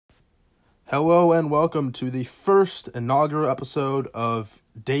Hello and welcome to the first inaugural episode of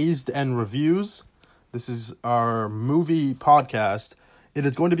Dazed and Reviews. This is our movie podcast. It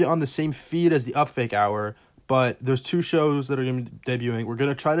is going to be on the same feed as the Upfake Hour, but there's two shows that are going to be debuting. We're going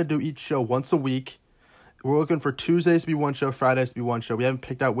to try to do each show once a week. We're looking for Tuesdays to be one show, Fridays to be one show. We haven't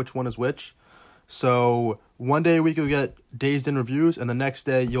picked out which one is which. So one day a week you'll get Dazed and Reviews, and the next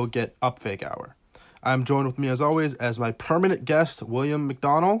day you'll get Upfake Hour. I'm joined with me as always as my permanent guest, William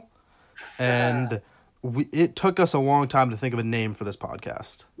McDonald. And it took us a long time to think of a name for this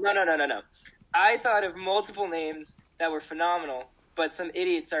podcast. No. I thought of multiple names that were phenomenal, but some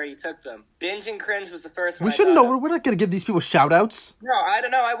idiots already took them. Binge and Cringe was the first one. We shouldn't know. We're not going to give these people shout-outs. No, I don't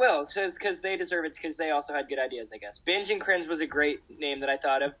know. I will. Just because they deserve it, because they also had good ideas, I guess. Binge and Cringe was a great name that I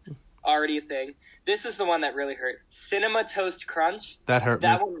thought of. Already a thing. This is the one that really hurt. Cinema Toast Crunch. That hurt me.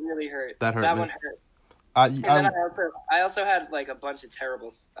 That one really hurt. That hurt That me. one hurt. And then I also had like a bunch of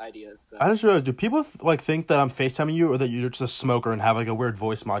terrible ideas. So. I just realized, do people think that I'm FaceTiming you or that you're just a smoker and have like a weird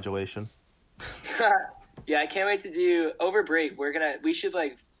voice modulation? Yeah, I can't wait to do over break. We should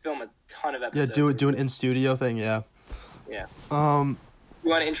like film a ton of episodes. Yeah, do an in studio thing. Yeah. Yeah. You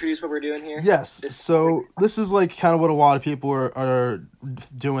want to introduce what we're doing here? Yes. This is like kind of what a lot of people are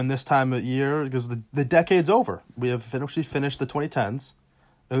doing this time of year because the decade's over. We have finished the 2010s,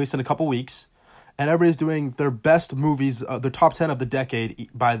 at least in a couple weeks. And everybody's doing their best movies, their top 10 of the decade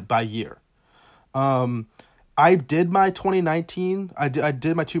by year. I did my 2019. I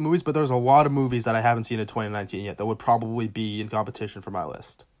did my two movies, but there's a lot of movies that I haven't seen in 2019 yet that would probably be in competition for my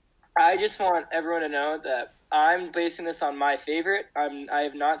list. I just want everyone to know that I'm basing this on my favorite. I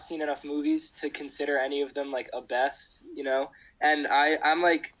have not seen enough movies to consider any of them like a best, you know? And I'm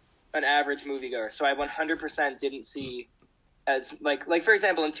like an average moviegoer, so I 100% didn't see as, like for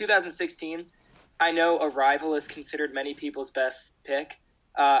example, in 2016... I know Arrival is considered many people's best pick.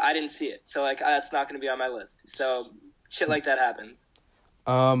 I didn't see it, so like that's not going to be on my list. So shit like that happens.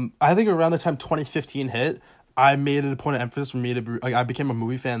 I think around the time 2015 hit, I made it a point of emphasis for me to be, like I became a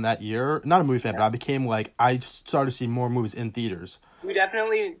movie fan that year. Not a movie fan, but I became like I started to see more movies in theaters. We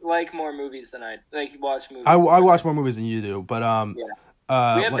definitely like more movies than I watch movies. I watch more movies than you do, but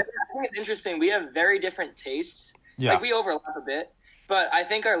I think it's interesting. We have very different tastes. Yeah, like we overlap a bit. But I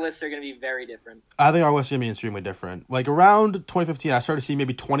think our lists are going to be very different. I think our lists are going to be extremely different. Like, around 2015, I started to see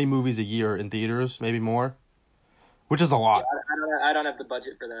maybe 20 movies a year in theaters, maybe more, which is a lot. Yeah, I don't have the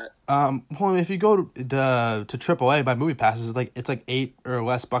budget for that. Well, if you go to AAA, by movie passes, it's like $8 or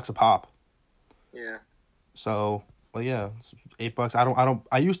less a pop. Yeah. So, well, yeah, it's $8.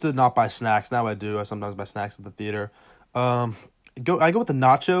 I used to not buy snacks. Now I do. I sometimes buy snacks at the theater. I go with the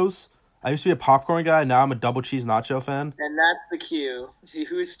nachos. I used to be a popcorn guy. Now I'm a double cheese nacho fan. And that's the cue. See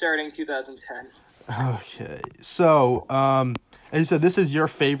who's starting 2010. Okay. So, as you said, this is your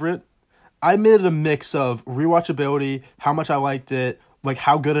favorite. I made it a mix of rewatchability, how much I liked it, like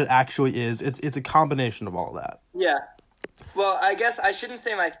how good it actually is. It's a combination of all that. Yeah. Well, I guess I shouldn't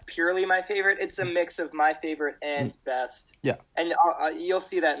say purely my favorite. It's a mix of my favorite and best. Yeah. And you'll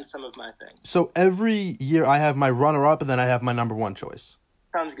see that in some of my things. So every year I have my runner-up and then I have my number one choice.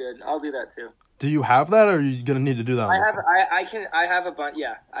 Sounds good. I'll do that too. Do you have that, or are you gonna need to do that? I have a bunch.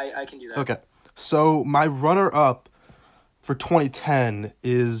 Yeah, I can do that. Okay. So my runner-up for 2010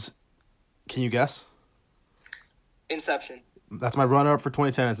 is, can you guess? Inception. That's my runner-up for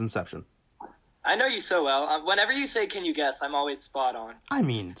 2010. It's Inception. I know you so well. Whenever you say "Can you guess," I'm always spot on. I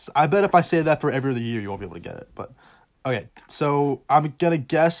mean, I bet if I say that for every other year, you won't be able to get it. But okay, so I'm gonna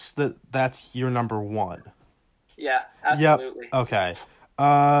guess that that's your number one. Yeah, absolutely. Yep. Okay.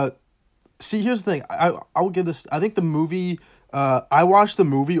 See, here's the thing. I will give this. I think the movie. I watched the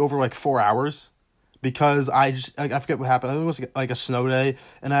movie over like 4 hours because I forget what happened. I think it was like a snow day,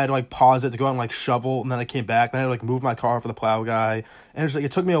 and I had to like pause it to go out and like shovel, and then I came back, and I had to like move my car for the plow guy, and it's like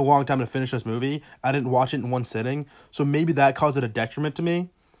it took me a long time to finish this movie. I didn't watch it in one sitting, so maybe that caused it a detriment to me.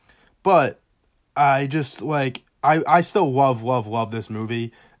 But I just like I still love this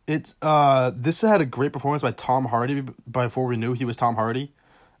movie. It's this had a great performance by Tom Hardy before we knew he was Tom Hardy.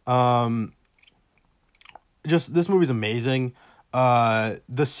 Just this movie's amazing.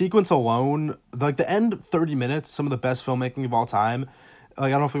 The sequence alone, like the end 30 minutes, some of the best filmmaking of all time. Like I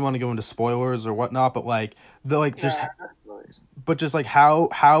don't know if we want to go into spoilers or whatnot, but like just like how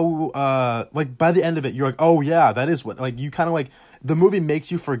like by the end of it you're like, oh yeah, that is what, like you kind of like the movie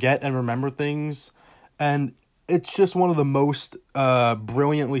makes you forget and remember things, and it's just one of the most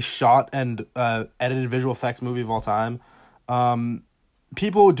brilliantly shot and edited visual effects movie of all time.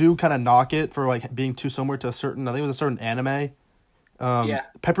 People do kind of knock it for like being too similar to I think it was a certain anime.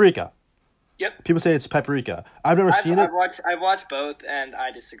 Paprika. Yep. People say it's Paprika. I've never seen it. I've watched both, and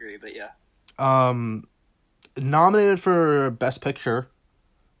I disagree, but yeah. nominated for Best Picture,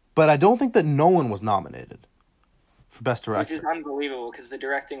 but I don't think that Nolan was nominated for Best Director. Which is unbelievable because the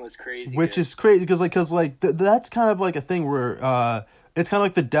directing was crazy. Which is crazy because that's kind of like a thing where it's kind of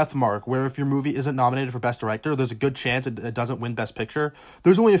like the death mark where if your movie isn't nominated for Best Director, there's a good chance it doesn't win Best Picture.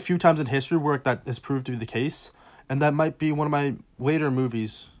 There's only a few times in history where that has proved to be the case, and that might be one of my later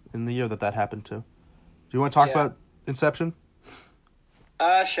movies in the year that happened to. Do you want to talk about Inception?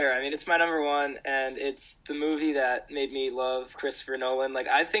 Sure. I mean, it's my number one, and it's the movie that made me love Christopher Nolan. Like,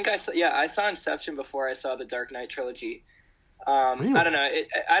 I think I saw Inception before I saw the Dark Knight trilogy. Really? I don't know.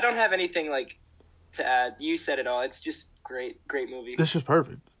 I don't have anything like to add. You said it all. It's just great movie. This is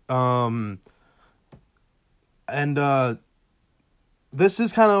perfect. This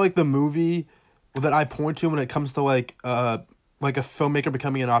is kind of like the movie that I point to when it comes to like a filmmaker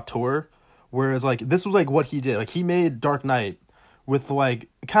becoming an auteur, whereas like this was like what he did. Like he made Dark Knight with like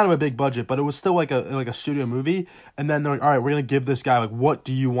kind of a big budget, but it was still like a studio movie. And then they're like, all right, we're gonna give this guy like, what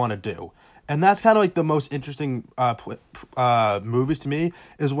do you want to do? And that's kind of like the most interesting movies to me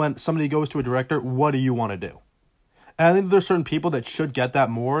is when somebody goes to a director, what do you want to do? And I think there's certain people that should get that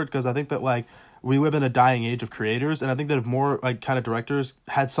more because I think that like we live in a dying age of creators, and I think that if more like kind of directors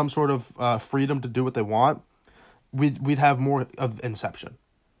had some sort of freedom to do what they want, we'd have more of Inception.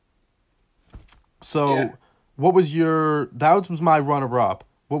 So. Yeah. That was my runner-up.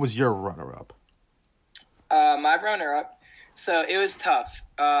 What was your runner-up? My runner-up, so it was tough,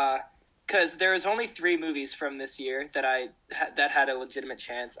 because there was only 3 movies from this year that had a legitimate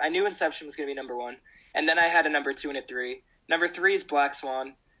chance. I knew Inception was going to be number 1, and then I had a number 2 and a 3. Number 3 is Black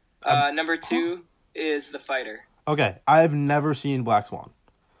Swan. Number 2 is The Fighter. Okay, I've never seen Black Swan.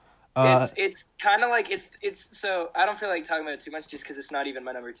 It's kind of like it's so I don't feel like talking about it too much just because it's not even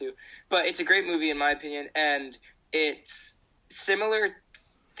my number 2, but it's a great movie in my opinion, and it's similar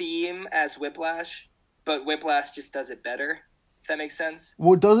theme as Whiplash, but Whiplash just does it better. If that makes sense.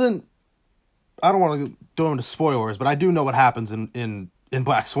 Well, I don't want to go into spoilers, but I do know what happens in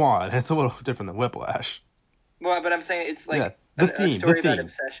Black Swan. It's a little different than Whiplash. Well, but I'm saying it's like a story about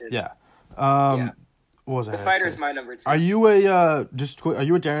obsession. Yeah. What was The Fighter is my number 2. Are you a Darren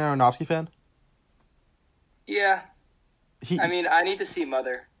Aronofsky fan? Yeah. I mean, I need to see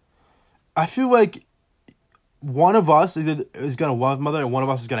Mother. I feel like one of us is gonna love Mother and one of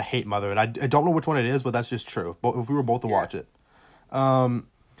us is gonna hate Mother, and I don't know which one it is, but that's just true. But if we were both to watch it,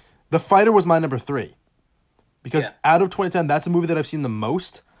 The Fighter was my number 3 because out of 2010, that's a movie that I've seen the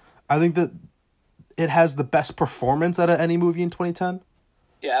most. I think that it has the best performance out of any movie in 2010.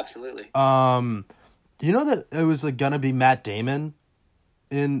 Yeah, absolutely. You know that it was gonna be Matt Damon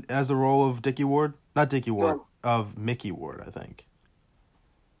as the role of Dickie Ward? Not Dickie Ward, of Mickey Ward, I think.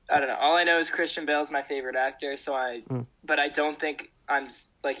 I don't know. All I know is Christian Bale's my favorite actor, but I don't think I'm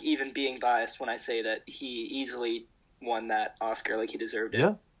like even being biased when I say that he easily won that Oscar like he deserved it.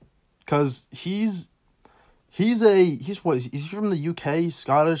 Yeah. Cuz he's from the UK,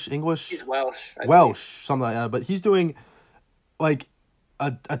 Scottish, English? He's Welsh. Welsh, something like that, but he's doing like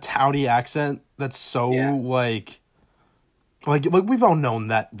a touty accent that's so like we've all known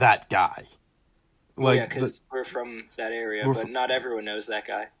that guy. Like because we're from that area, but not everyone knows that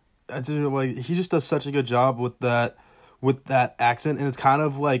guy. That's like he just does such a good job with that accent, and it's kind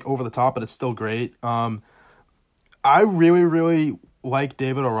of like over the top, but it's still great. I really really like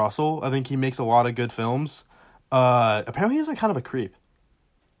David O. Russell. I think he makes a lot of good films. Apparently he's like kind of a creep.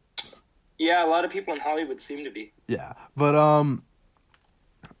 Yeah, a lot of people in Hollywood seem to be. Yeah, but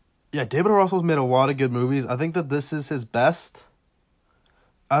yeah, David O. Russell's made a lot of good movies. I think that this is his best.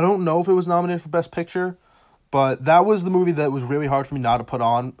 I don't know if it was nominated for Best Picture, but that was the movie that was really hard for me not to put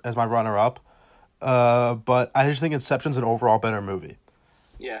on as my runner-up. But I just think Inception's an overall better movie.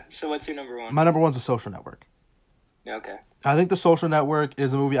 Yeah, so what's your number 1? My number 1's The Social Network. Yeah, okay. I think The Social Network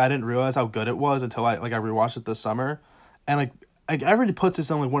is a movie I didn't realize how good it was until I rewatched it this summer. And everybody puts this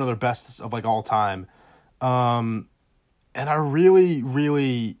in like one of their best of like all time. And I really,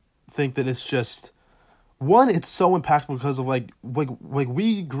 really think that it's just one, it's so impactful because of like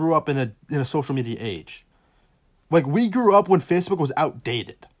we grew up in a social media age. Like we grew up when Facebook was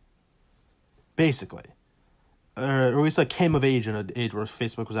outdated. Basically. Or at least like came of age in an age where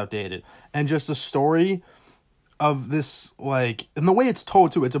Facebook was outdated. And just the story of this, like, and the way it's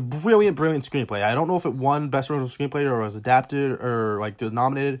told too, it's a brilliant screenplay. I don't know if it won Best Original Screenplay or was adapted or like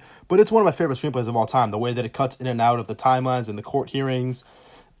nominated, but it's one of my favorite screenplays of all time. The way that it cuts in and out of the timelines and the court hearings,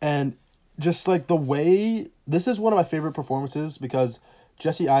 and just like the way this is one of my favorite performances because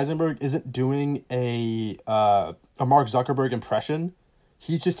Jesse Eisenberg isn't doing a Mark Zuckerberg impression.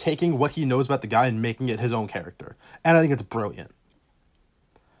 He's just taking what he knows about the guy and making it his own character, and I think it's brilliant.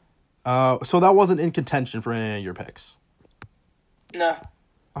 So that wasn't in contention for any of your picks. No.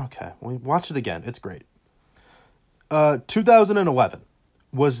 Okay, well, watch it again. It's great. 2011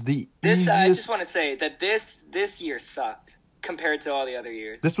 was the easiest. I just want to say that this year sucked compared to all the other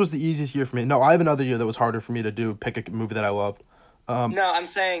years. This was the easiest year for me. No, I have another year that was harder for me to pick a movie that I loved. No, I'm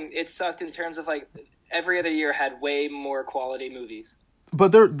saying it sucked in terms of like every other year had way more quality movies.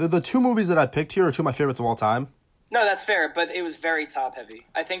 But the two movies that I picked here are two of my favorites of all time. No, that's fair, but it was very top heavy.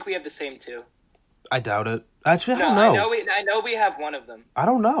 I think we have the same two. I doubt it. Actually, I don't know. I know we have one of them. I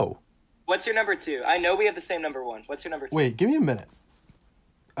don't know. What's your number two? I know we have the same number one. What's your number two? Wait, give me a minute.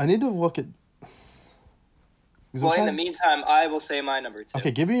 I need to look at... Well, in the meantime, I will say my number two.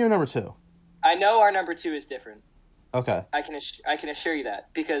 Okay, give me your number two. I know our number two is different. Okay. I can assure you that,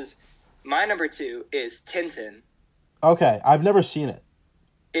 because my number two is Tintin. Okay, I've never seen it.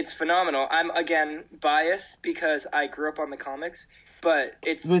 It's phenomenal. I'm, again, biased because I grew up on the comics, but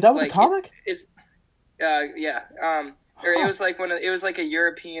it's... Wait, that was a comic? Yeah. Or it was like it was like a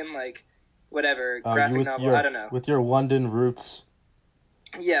European, like, whatever, graphic novel. I don't know. With your London roots.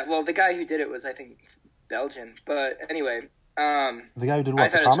 Yeah, well, the guy who did it was, I think, Belgian. But anyway, the guy who did what? I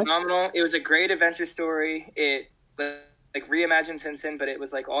thought the it was comic? phenomenal. It was a great adventure story. It like reimagined Tintin, but it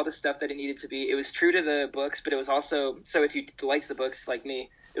was like all the stuff that it needed to be. It was true to the books, but it was also so if you liked the books like me,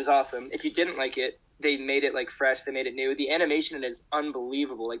 it was awesome. If you didn't like it, they made it like fresh. They made it new. The animation is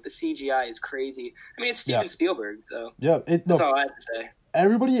unbelievable. Like the CGI is crazy. I mean, it's Steven Spielberg, so that's all I have to say.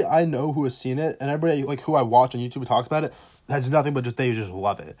 Everybody I know who has seen it, and everybody like who I watch on YouTube who talks about it, has nothing but they just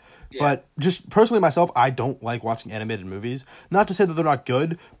love it. Yeah. But just personally myself, I don't like watching animated movies. Not to say that they're not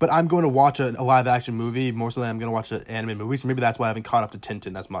good, but I'm going to watch a live action movie more so than I'm going to watch an animated movie. So maybe that's why I haven't caught up to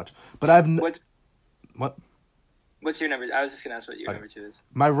Tintin as much. But what? What's your number? I was just going to ask what your number two is.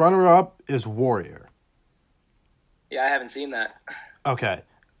 My runner-up is Warrior. Yeah, I haven't seen that. Okay.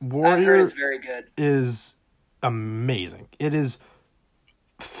 Warrior I've heard it's very good. Is amazing. It is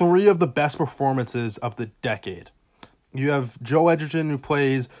 3 of the best performances of the decade. You have Joe Edgerton, who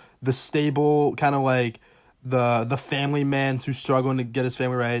plays the stable, kind of like the family man who's struggling to get his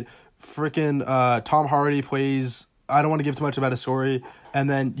family right. Freaking Tom Hardy plays, I don't want to give too much about his story. And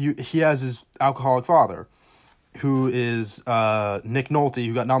then he has his alcoholic father, who is Nick Nolte,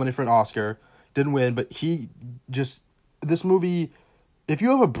 who got nominated for an Oscar. Didn't win, but this movie, if you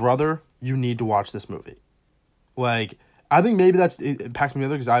have a brother, you need to watch this movie. Like, I think maybe it impacts me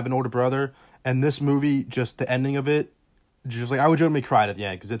other because I have an older brother, and this movie, just the ending of it, just like I would legitimately cry at the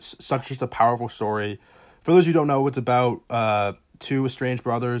end because it's just a powerful story. For those who don't know, it's about 2 estranged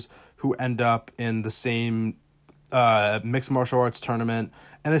brothers who end up in the same mixed martial arts tournament,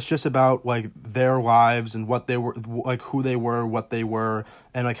 and it's just about like their lives and what they were, like who they were, what they were,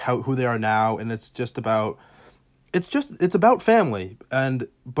 and like who they are now, and it's about family,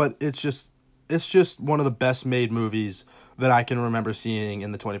 but it's just one of the best made movies that I can remember seeing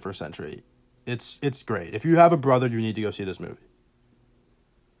in the 21st century. It's great. If you have a brother, you need to go see this movie.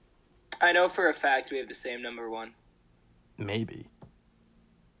 I know for a fact we have the same number one. Maybe.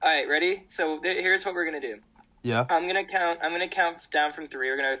 All right, ready? So here's what we're gonna do. Yeah. I'm gonna count down from 3.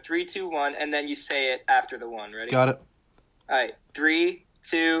 We're gonna go 3, 2, 1, and then you say it after the 1. Ready? Got it. All right, 3,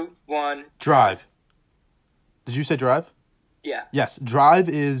 2, 1. Drive. Did you say Drive? Yeah. Yes, Drive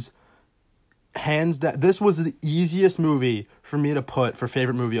is hands down. This was the easiest movie for me to put for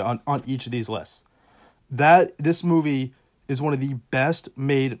favorite movie on each of these lists. This movie is one of the best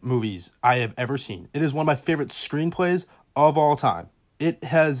made movies I have ever seen. It is one of my favorite screenplays of all time. It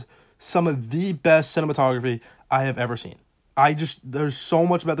has some of the best cinematography I have ever seen. There's so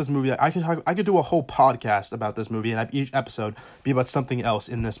much about this movie. I could do a whole podcast about this movie and have each episode be about something else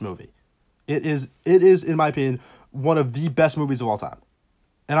in this movie. It is in my opinion one of the best movies of all time.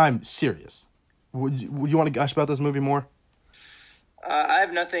 And I'm serious. Would you want to gush about this movie more? I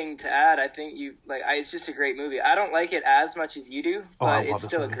have nothing to add. I think it's just a great movie. I don't like it as much as you do, but it's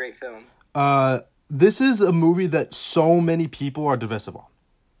still a great film. This is a movie that so many people are divisive on.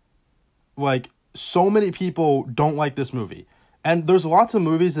 Like, so many people don't like this movie. And there's lots of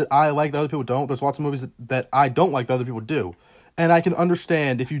movies that I like that other people don't. There's lots of movies that I don't like that other people do. And I can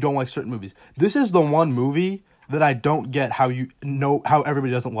understand if you don't like certain movies. This is the one movie that I don't get how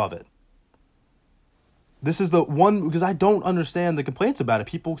everybody doesn't love it. This is the one, because I don't understand the complaints about it.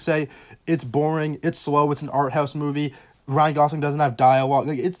 People say it's boring, it's slow, it's an art house movie, Ryan Gosling doesn't have dialogue.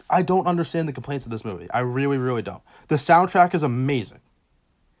 I don't understand the complaints of this movie. I really, really don't. The soundtrack is amazing.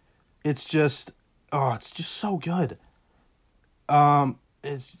 It's just so good. It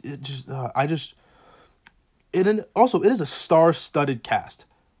is a star-studded cast.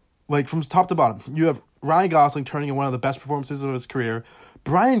 Like, from top to bottom. You have Ryan Gosling turning in one of the best performances of his career,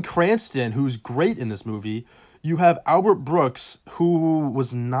 Bryan Cranston, who's great in this movie. You have Albert Brooks, who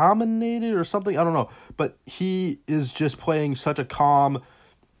was nominated or something, I don't know. But he is just playing such a calm,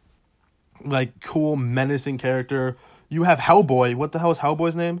 like, cool, menacing character. You have Hellboy. What the hell is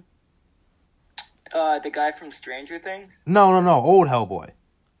Hellboy's name? The guy from Stranger Things? No. Old Hellboy.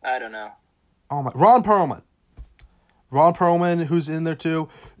 I don't know. Oh my. Ron Perlman. Ron Perlman, who's in there too.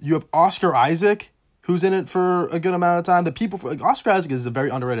 You have Oscar Isaac, who's in it for a good amount of time. Oscar Isaac is a very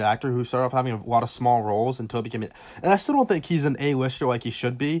underrated actor who started off having a lot of small roles until he became. And I still don't think he's an A-lister like he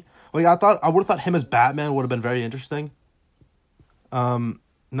should be. Like I would have thought him as Batman would have been very interesting. No.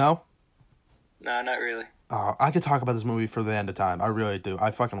 No, not really. I could talk about this movie for the end of time. I really do.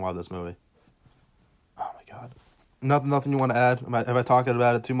 I fucking love this movie. Oh my god. Nothing you want to add? Have I talked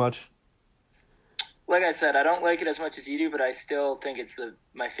about it too much? Like I said, I don't like it as much as you do, but I still think it's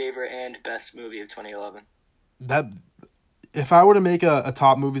my favorite and best movie of 2011. If I were to make a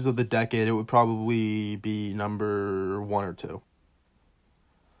top movies of the decade, it would probably be number 1 or 2.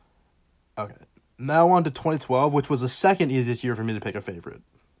 Okay. Now on to 2012, which was the second easiest year for me to pick a favorite.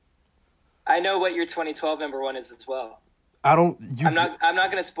 I know what your 2012 number 1 is as well. I'm not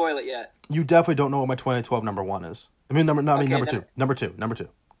going to spoil it yet. You definitely don't know what my 2012 number 1 is. Number 2. Number 2.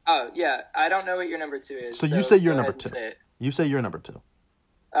 Oh, yeah. I don't know what your number 2 is. So you say you're number 2. You say you're number 2.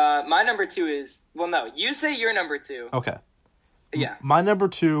 My number 2 is... Well, no. You say you're number 2. Okay. Yeah. My number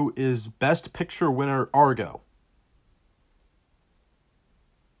 2 is Best Picture winner Argo.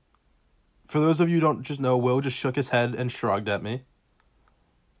 For those of you who don't just know, Will just shook his head and shrugged at me.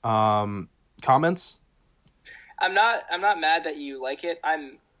 Comments? I'm not mad that you like it.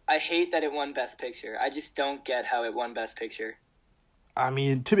 I hate that it won Best Picture. I just don't get how it won Best Picture. I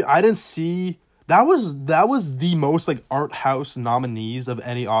mean, I didn't see that was the most like art house nominees of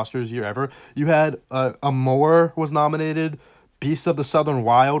any Oscars year ever. You had Amour was nominated, Beasts of the Southern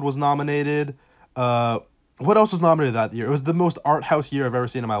Wild was nominated. What else was nominated that year? It was the most art house year I've ever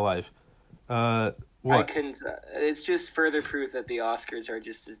seen in my life. What? I couldn't. It's just further proof that the Oscars are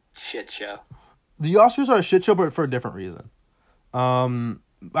just a shit show. The Oscars are a shit show, but for a different reason.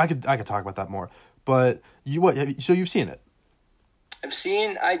 I could talk about that more. But so you've seen it.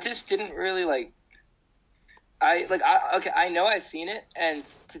 I just didn't really like. I know I've seen it, and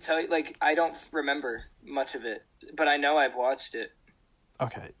to tell you, like, I don't remember much of it, but I know I've watched it.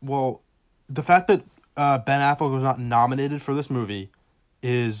 Okay, well, the fact that Ben Affleck was not nominated for this movie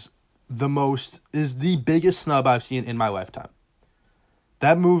is the biggest snub I've seen in my lifetime.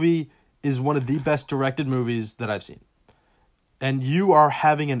 That movie is one of the best directed movies that I've seen. And you are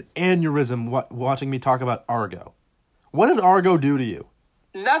having an aneurysm watching me talk about Argo. What did Argo do to you?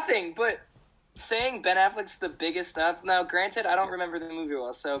 Nothing, but saying Ben Affleck's the biggest snub. Now, granted, I don't remember the movie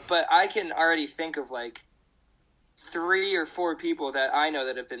well, but I can already think of like 3 or 4 people that I know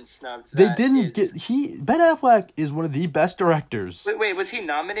that have been snubbed. Ben Affleck is one of the best directors. Wait, was he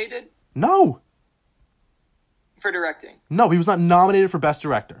nominated? No. For directing? No, he was not nominated for Best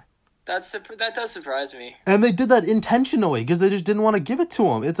Director. That does surprise me. And they did that intentionally because they just didn't want to give it to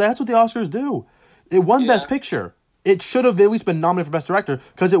him. That's what the Oscars do. It won Best Picture. It should have at least been nominated for Best Director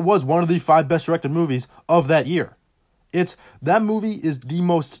because it was one of the 5 best directed movies of that year. That movie is the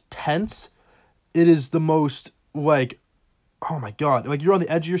most tense. It is the most, like, oh my god. Like, you're on the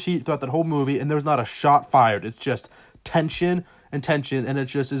edge of your seat throughout that whole movie and there's not a shot fired. It's just tension and tension, and it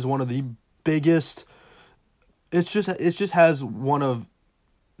just is one of the biggest... It just has one of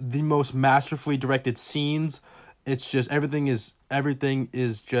the most masterfully directed scenes. It's just everything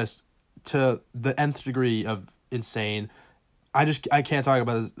is just to the nth degree of insane. I can't talk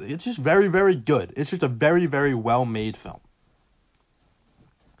about it. It's just very, very good. It's just a very, very well made film.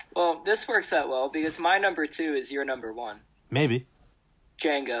 Well, this works out well because my number 2 is your number 1. Maybe.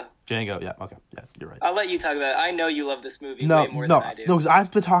 Django, yeah, okay. Yeah, you're right. I'll let you talk about it. I know you love this movie way more than I do. No, because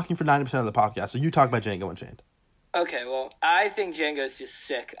I've been talking for 90% of the podcast, so you talk about Django Unchained. Okay, well, I think Django's just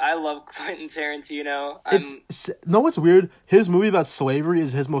sick. I love Quentin Tarantino. What's weird? His movie about slavery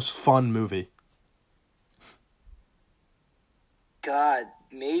is his most fun movie. God,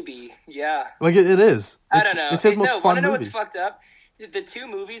 maybe, yeah. Like, it is. I don't know. It's his most fun movie. Want to know what's fucked up? The 2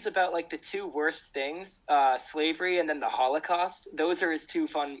 movies about, like, the 2 worst things, slavery and then the Holocaust, those are his 2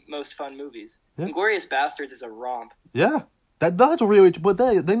 most fun movies. Yeah. Inglourious Basterds is a romp. Yeah. That's really... But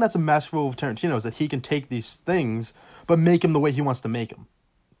I think that's a masterful of Tarantino, is that he can take these things, but make them the way he wants to make them.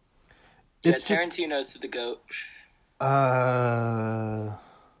 Tarantino's the GOAT.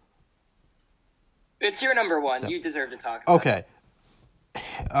 It's your number 1. Yeah. You deserve to talk about it. Okay.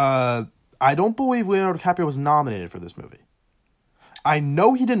 I don't believe Leonardo DiCaprio was nominated for this movie. I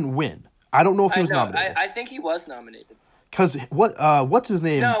know he didn't win. I don't know if he was nominated. I think he was nominated. Because what's his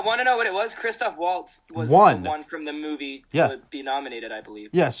name? No, want to know what it was? Christoph Waltz was the one from the movie to be nominated, I believe.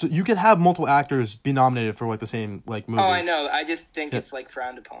 Yeah, so you can have multiple actors be nominated for like the same like movie. Oh, I know. I just think it's like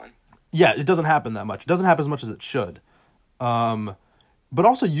frowned upon. Yeah, it doesn't happen that much. It doesn't happen as much as it should. But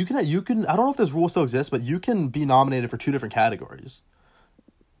also you can I don't know if this rule still exists, but you can be nominated for 2 different categories.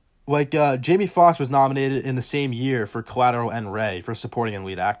 Like Jamie Foxx was nominated in the same year for Collateral and Ray for supporting and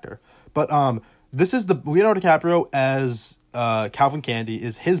lead actor. But this is the Leonardo DiCaprio as Calvin Candy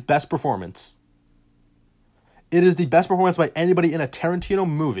is his best performance. It is the best performance by anybody in a Tarantino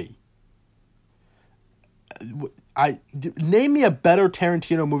movie. Name me a better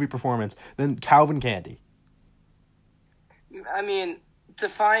Tarantino movie performance than Calvin Candy. I mean,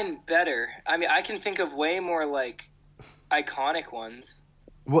 define better. I mean, I can think of way more like iconic ones.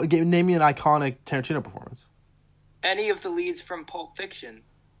 Well, name me an iconic Tarantino performance. Any of the leads from Pulp Fiction.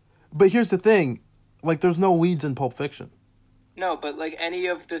 But here's the thing, like there's no leads in Pulp Fiction. No, but like any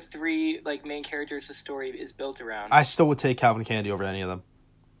of the 3 like main characters the story is built around. I still would take Calvin Candy over any of them.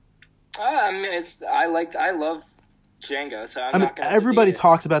 I mean, I love Django, so I'm not gonna. Everybody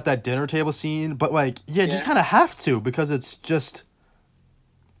talks about that dinner table scene, but like, just kind of have to because it's just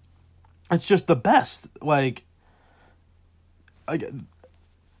the best. Like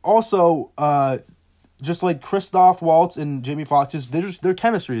also, just like Christoph Waltz and Jamie Foxx, their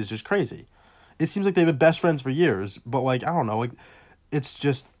chemistry is just crazy. It seems like they've been best friends for years, but like I don't know, like it's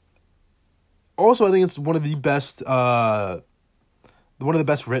just. Also, I think it's one of the best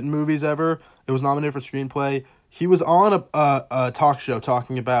written movies ever. It was nominated for screenplay. He was on a talk show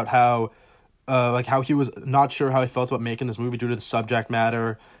talking about how he was not sure how he felt about making this movie due to the subject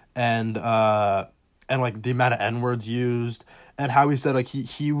matter and like the amount of N-words used, and how he said like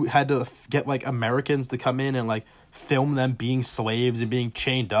he had to get like Americans to come in and like film them being slaves and being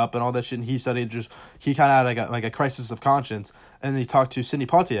chained up and all that shit. And he said he kind of had like a crisis of conscience, and then he talked to Sidney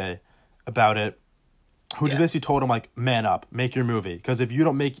Poitier about it, who just basically told him like, man up, make your movie, because if you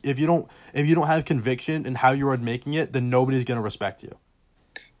don't have conviction in how you are making it, then nobody's gonna respect you.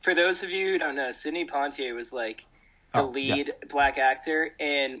 For those of you who don't know, Sidney Poitier was like the lead black actor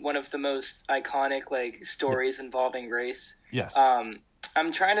in one of the most iconic like stories involving race. Yes.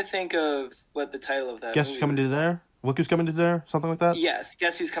 I'm trying to think of what the title of that. Guess Who's Coming to Dinner? Look Who's Coming to Dinner? Something like that. Yes,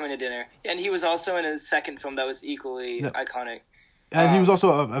 Guess Who's Coming to Dinner, and he was also in a second film that was equally iconic. And he was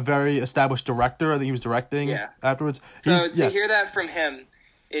also a very established director. I think he was directing afterwards. So to hear that from him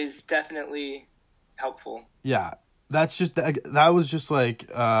is definitely helpful. Yeah. That was just like,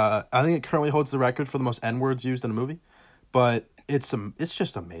 I think it currently holds the record for the most N-words used in a movie. But it's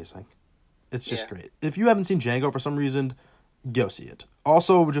just amazing. It's just great. If you haven't seen Django for some reason, go see it.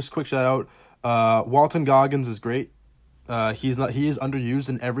 Also, just quick shout out, Walton Goggins is great. He is underused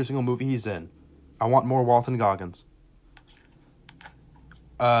in every single movie he's in. I want more Walton Goggins.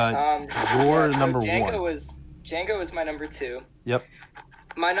 Number one. Django was my number 2. Yep.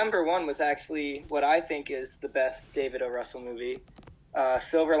 My number 1 was actually what I think is the best David O. Russell movie,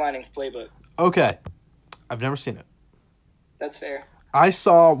 Silver Linings Playbook. Okay. I've never seen it. That's fair. I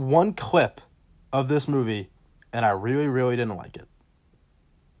saw one clip of this movie, and I really, really didn't like it.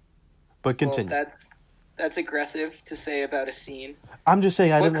 But continue. Well, that's aggressive to say about a scene. I'm just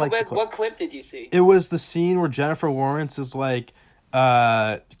saying I didn't like the clip. What clip did you see? It was the scene where Jennifer Lawrence is like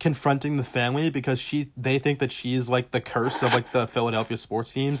confronting the family because they think that she's like the curse of like the Philadelphia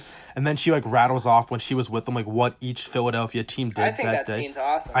sports teams, and then she like rattles off when she was with them like what each Philadelphia team did that day. I think that scene's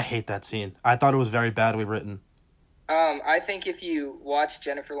awesome. I hate that scene. I thought it was very badly written. I think if you watch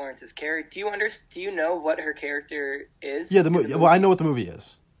Jennifer Lawrence's character, do you know what her character is? Yeah, the movie. Well, I know what the movie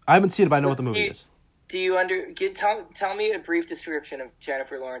is. I haven't seen it, but I know what the movie is. Do you tell me a brief description of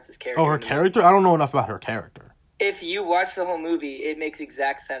Jennifer Lawrence's character? Oh, her character? I don't know enough about her character. If you watch the whole movie, it makes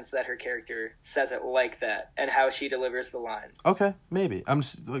exact sense that her character says it like that and how she delivers the lines. Okay, maybe. I'm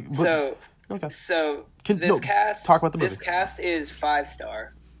just like, okay. So cast. Talk about the movie. This cast is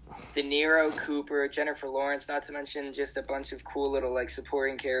 5-star. De Niro, Cooper, Jennifer Lawrence, not to mention just a bunch of cool little like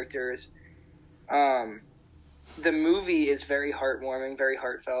supporting characters. The movie is very heartwarming, very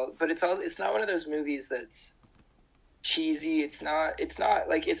heartfelt, but it's not one of those movies that's cheesy. It's not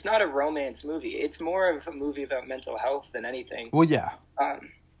a romance movie. It's more of a movie about mental health than anything. Well, yeah.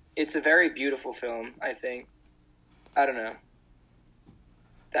 It's a very beautiful film, I think. I don't know.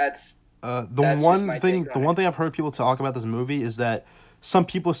 The one thing I've heard people talk about this movie is that some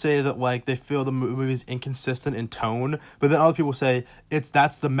people say that like they feel the movie is inconsistent in tone, but then other people say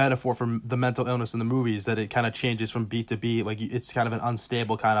that's the metaphor for the mental illness in the movies, that it kind of changes from beat to beat, like it's kind of an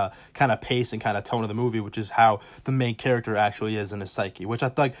unstable kind of pace and kind of tone of the movie, which is how the main character actually is in his psyche. Which I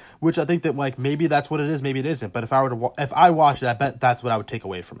think that like maybe that's what it is, maybe it isn't. But if I watched it, I bet that's what I would take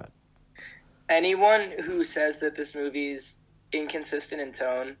away from it. Anyone who says that this movie's inconsistent in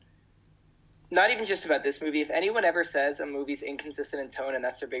tone, not even just about this movie, if anyone ever says a movie's inconsistent in tone and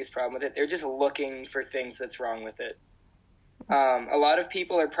that's their biggest problem with it, they're just looking for things that's wrong with it. A lot of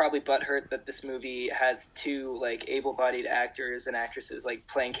people are probably butthurt that this movie has two like able-bodied actors and actresses like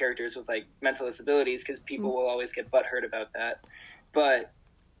playing characters with like mental disabilities, because people will always get butthurt about that. But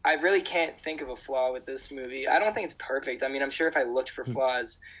I really can't think of a flaw with this movie. I don't think it's perfect. I mean, I'm sure if I looked for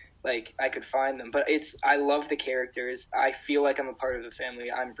flaws, like I could find them, but I love the characters. I feel like I'm a part of the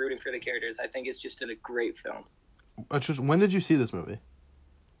family. I'm rooting for the characters. I think it's just a great film. When did you see this movie?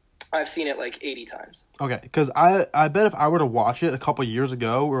 I've seen it like 80 times. Okay, because I bet if I were to watch it a couple years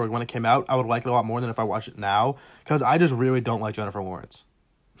ago or when it came out, I would like it a lot more than if I watch it now, because I just really don't like Jennifer Lawrence.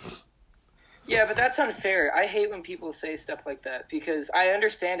 Yeah, but that's unfair. I hate when people say stuff like that, because I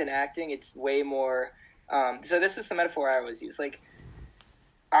understand in acting it's way more... so this is the metaphor I always use. Like,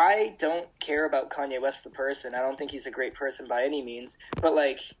 I don't care about Kanye West the person. I don't think he's a great person by any means. But,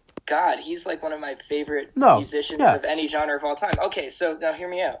 like, God, he's, like, one of my favorite musicians of any genre of all time. Okay, so now hear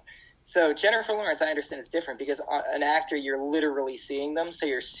me out. So Jennifer Lawrence, I understand it's different because an actor, you're literally seeing them, so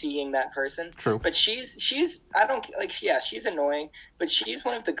you're seeing that person. True. But she's I don't, like, yeah, she's annoying, but she's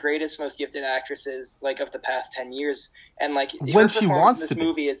one of the greatest, most gifted actresses, like, of the past 10 years. And, like, when she wants to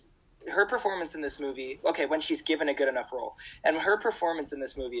be. Her performance in this movie, okay, when she's given a good enough role, and her performance in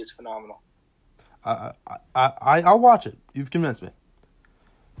this movie is phenomenal. I'll watch it. You've convinced me.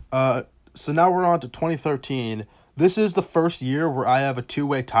 So now we're on to 2013. This is the first year where I have a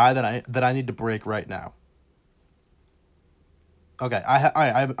two-way tie that I need to break right now. Okay,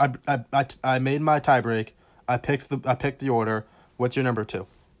 I made my tie break. I picked the order. What's your number 2?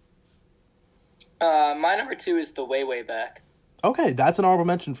 My number 2 is The Way, Way Back. Okay, that's an honorable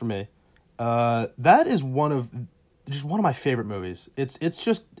mention for me. That is one of my favorite movies. It's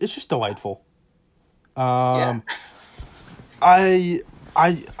just delightful. Yeah. I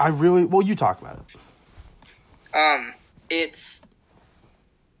really, well, you talk about it.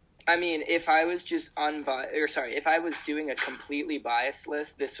 I mean, if I was just if I was doing a completely biased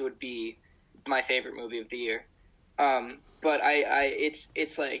list, this would be my favorite movie of the year. But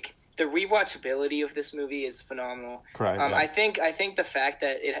it's like, the rewatchability of this movie is phenomenal. Correct. Yeah. I think the fact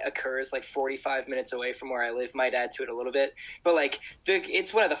that it occurs like 45 minutes away from where I live might add to it a little bit. But like,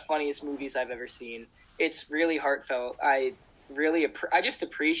 it's one of the funniest movies I've ever seen. It's really heartfelt. I just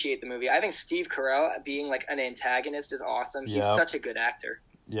appreciate the movie. I think Steve Carell being like an antagonist is awesome. He's such a good actor.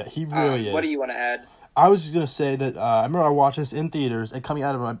 Yeah, he really is. What do you want to add? I was just gonna say that I remember I watched this in theaters, and coming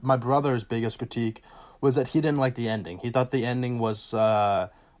out of my brother's biggest critique was that he didn't like the ending. He thought the ending was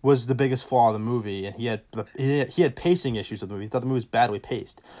the biggest flaw of the movie, and he had pacing issues with the movie. He thought the movie was badly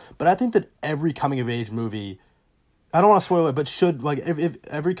paced. But I think that every coming of age movie, I don't want to spoil it, but should, like, if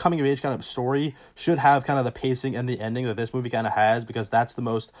every coming of age kind of story should have kind of the pacing and the ending that this movie kind of has, because that's the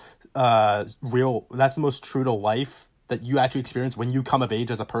most real, that's the most true to life that you actually experience when you come of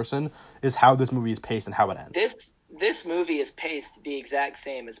age as a person, is how this movie is paced and how it ends. This movie is paced the exact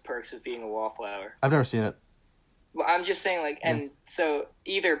same as Perks of Being a Wallflower. I've never seen it. Well, I'm just saying, like, and so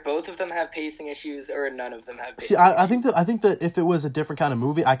either both of them have pacing issues or none of them have pacing issues. I think that if it was a different kind of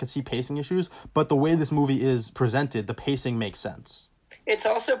movie, I could see pacing issues, but the way this movie is presented, the pacing makes sense. It's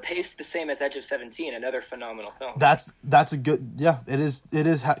also paced the same as Edge of 17, another phenomenal film. That's a good, yeah, it is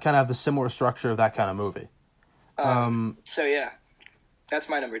kind of have the similar structure of that kind of movie. So yeah, that's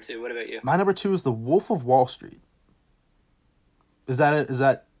my number 2. What about you? My number 2 is The Wolf of Wall Street. Is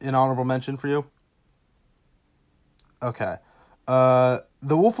that an honorable mention for you? Okay. The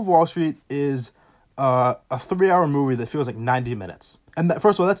Wolf of Wall Street is a 3-hour movie that feels like 90 minutes. And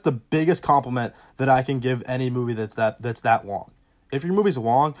first of all, that's the biggest compliment that I can give any movie that's that long. If your movie's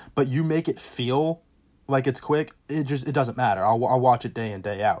long, but you make it feel like it's quick, it doesn't matter. I'll watch it day in,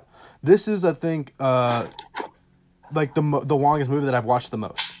 day out. This is, I think, like the longest movie that I've watched the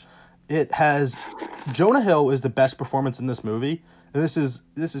most. It has Jonah Hill is the best performance in this movie. And this is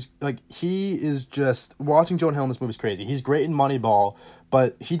like, he is just, watching Jonah Hill in this movie is crazy. He's great in Moneyball,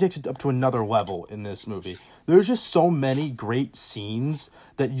 but he takes it up to another level in this movie. There's just so many great scenes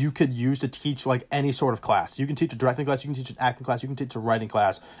that you could use to teach like any sort of class. You can teach a directing class, you can teach an acting class, you can teach a writing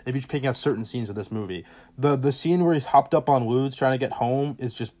class if you're picking out certain scenes of this movie. The scene where he's hopped up on Ludes trying to get home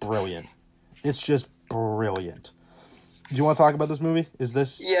is just brilliant. It's just brilliant. Do you want to talk about this movie? Is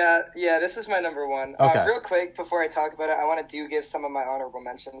this... Yeah, this is my number one. Okay. Real quick, before I talk about it, I want to give some of my honorable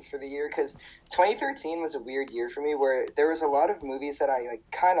mentions for the year, because 2013 was a weird year for me, where there was a lot of movies that I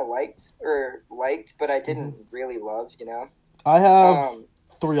kind of liked, but I didn't really love, you know? I have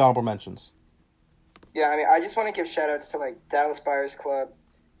 3 honorable mentions. Yeah, I mean, I just want to give shout-outs to, like, Dallas Buyers Club,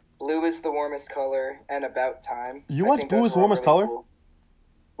 Blue is the Warmest Color, and About Time. You watched Blue is the Warmest Color? Cool.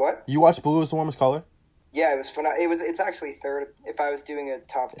 What? You watched Blue is the Warmest Color? Yeah, it was fun. It's actually third. If I was doing a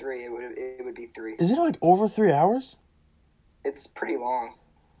top 3, it would be 3. Is it like over 3 hours? It's pretty long.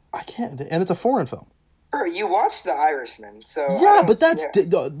 I can't, and it's a foreign film. Bro, you watched The Irishman, so... Yeah, but that's...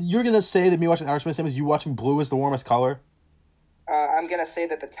 You're going to say that me watching The Irishman is the same as you watching Blue is the Warmest Color? I'm going to say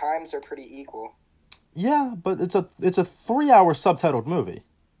that the times are pretty equal. Yeah, but it's a 3-hour subtitled movie.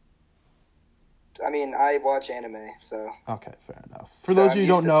 I mean, I watch anime, so... Okay, fair enough. For those of you who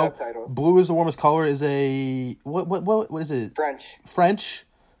don't know, subtitles. Blue is the Warmest Color is a... What is it? French.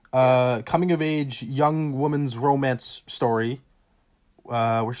 Coming-of-age young woman's romance story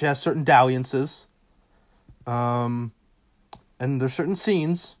where she has certain dalliances. And there's certain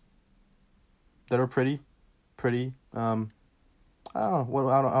scenes that are pretty... I don't know.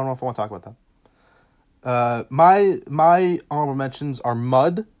 I don't know if I want to talk about that. My honorable mentions are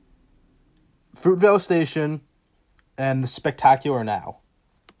Mud, Fruitvale Station, and The Spectacular Now.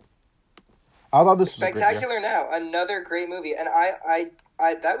 I thought this was a great year. Spectacular Now, another great movie, and I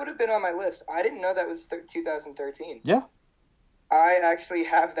that would have been on my list. I didn't know that was 2013. Yeah. I actually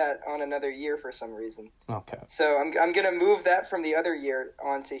have that on another year for some reason. Okay. So I'm gonna move that from the other year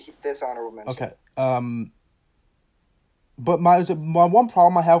onto this honorable mention. Okay. But my one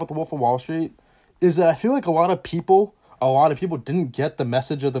problem I have with The Wolf of Wall Street is that I feel like a lot of people didn't get the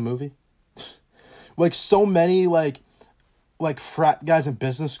message of the movie. Like, so many, like frat guys in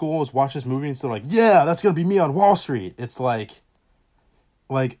business schools watch this movie and they're like, yeah, that's gonna be me on Wall Street. It's like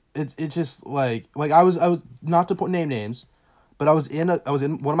it's just like I was not to name names, but I was in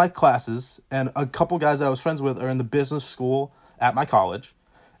one of my classes, and a couple guys that I was friends with are in the business school at my college,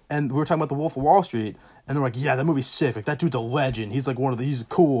 and we were talking about The Wolf of Wall Street, and they're like, yeah, that movie's sick. Like, that dude's a legend. He's like he's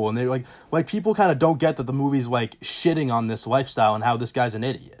cool, and they're like people kind of don't get that the movie's like shitting on this lifestyle and how this guy's an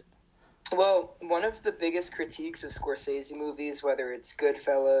idiot. Well, one of the biggest critiques of Scorsese movies, whether it's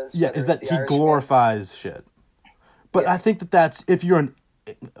Goodfellas, is that he glorifies shit. But yeah. I think that's if you're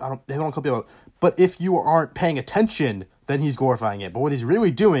they don't call people out, but if you aren't paying attention, then he's glorifying it. But what he's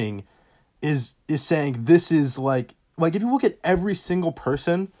really doing is saying this is like if you look at every single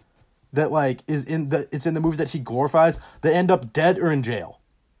person that it's in the movie that he glorifies, they end up dead or in jail.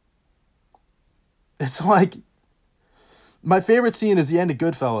 It's like my favorite scene is the end of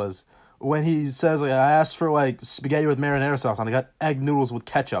Goodfellas, when he says, like, I asked for, like, spaghetti with marinara sauce, and I got egg noodles with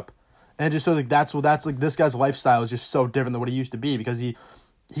ketchup. And it just shows, like, that's like, this guy's lifestyle is just so different than what he used to be, because he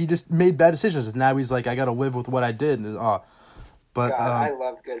just made bad decisions, and now he's like, I gotta live with what I did, and but, God, I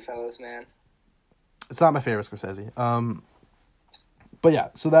love Goodfellas, man. It's not my favorite Scorsese. But yeah,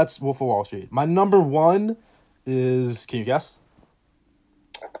 so that's Wolf of Wall Street. My number 1 is, can you guess?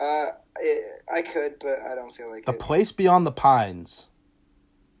 I could, but I don't feel like The Place Beyond the Pines.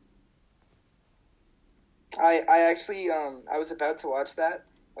 I actually, I was about to watch that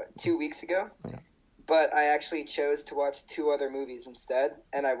 2 weeks ago, but I actually chose to watch 2 other movies instead,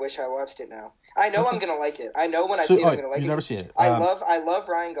 and I wish I watched it now. I know I'm going to like it. I know when I see it, I'm going to like it. You've never seen it. I love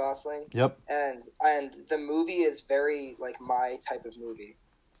Ryan Gosling. Yep. And the movie is very, like, my type of movie.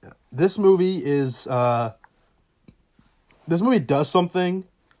 Yeah. This movie does something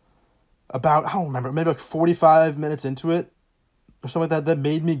about, I don't remember, maybe like 45 minutes into it, or something like that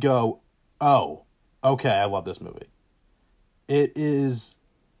made me go, oh, okay, I love this movie. It is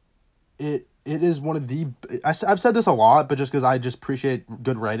one of the... I've said this a lot, but just because I just appreciate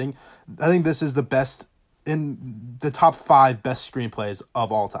good writing, I think this is the best, in the top 5 best screenplays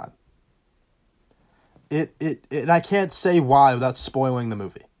of all time. And I can't say why without spoiling the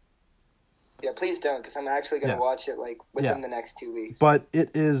movie. Yeah, please don't, because I'm actually going to watch it like within the next 2 weeks. But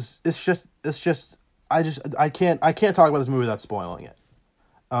it's just I can't talk about this movie without spoiling it.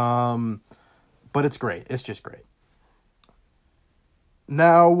 But it's great. It's just great.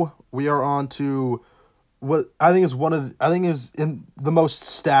 Now we are on to what I think is in the most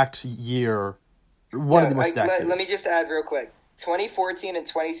stacked year. One of the most stacked years. Let me just add real quick. 2014 and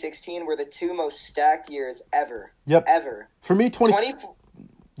 2016 were the 2 most stacked years ever. Yep. Ever. For me,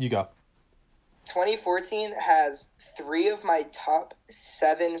 you go. 2014 has 3 of my top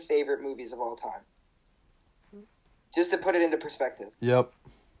 7 favorite movies of all time. Just to put it into perspective. Yep.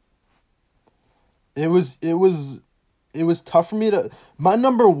 It was tough for me to... My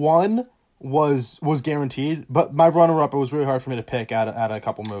number 1 was guaranteed. But my runner-up, it was really hard for me to pick out of a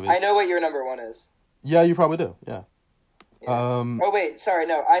couple movies. I know what your number one is. Yeah, you probably do. Yeah. Oh, wait. Sorry,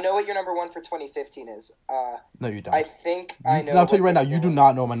 no. I know what your number one for 2015 is. No, you don't. I think I know. I'll tell you right now, you do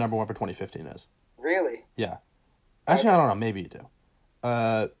not know what my number one for 2015 is. Really? Yeah. Actually, I don't know. Maybe you do.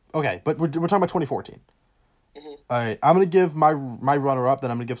 Okay, but we're talking about 2014. Mm-hmm. All right, I'm going to give my runner-up,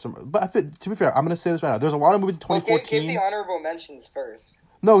 then I'm going to give some... But to be fair, I'm going to say this right now. There's a lot of movies in 2014... Well, give the honorable mentions first.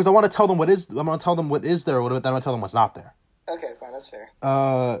 No, because I want to tell them what is... I'm going to tell them what is there, then I'm going to tell them what's not there. Okay, fine. That's fair.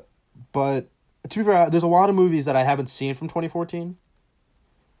 But to be fair, there's a lot of movies that I haven't seen from 2014.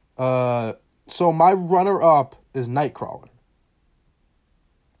 So my runner-up is Nightcrawler.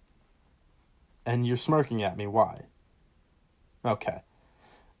 And you're smirking at me. Why? Okay.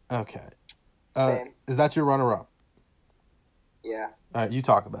 Same. That's your runner-up? Yeah. All right, you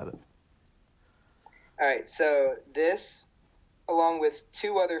talk about it. All right, so this, along with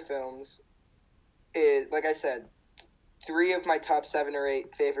two other films, is, like I said, 3 of my top 7 or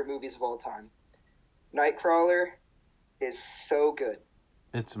 8 favorite movies of all time. Nightcrawler is so good.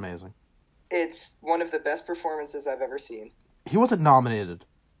 It's amazing. It's one of the best performances I've ever seen. He wasn't nominated.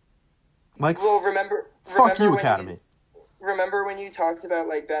 Well, remember you, Academy. Remember when you talked about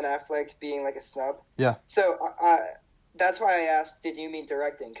like Ben Affleck being like a snub? Yeah. So that's why I asked, did you mean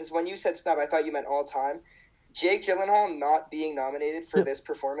directing? Because when you said snub, I thought you meant all time. Jake Gyllenhaal not being nominated for this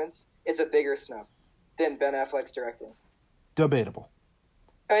performance is a bigger snub than Ben Affleck's directing. Debatable.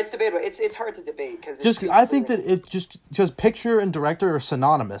 It's debatable. It's hard to debate because I think that it just because picture and director are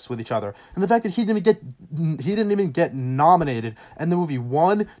synonymous with each other, and the fact that he didn't even get nominated, and the movie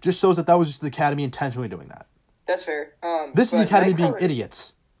won just shows that was just the Academy intentionally doing that. That's fair. This is the Academy being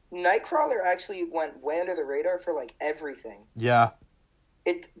idiots. Nightcrawler actually went way under the radar for like everything. Yeah.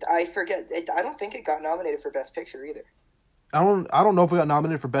 I forget. I don't think it got nominated for Best Picture either. I don't know if it got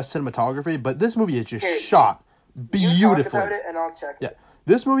nominated for Best Cinematography, but this movie is just shot beautifully. You talk about it, and I'll check. Yeah.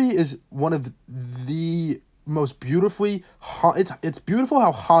 This movie is one of the most beautifully... It's beautiful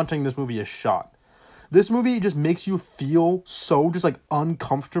how haunting this movie is shot. This movie just makes you feel so just, like,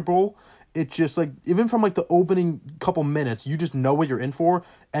 uncomfortable. It just, like... Even from, like, the opening couple minutes, you just know what you're in for.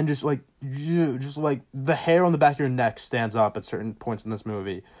 And just, like... the hair on the back of your neck stands up at certain points in this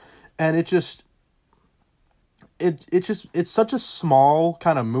movie. And it just... It's such a small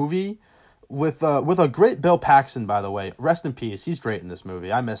kind of movie... With a great Bill Paxton, by the way. Rest in peace. He's great in this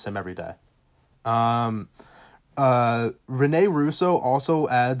movie. I miss him every day. Renee Russo also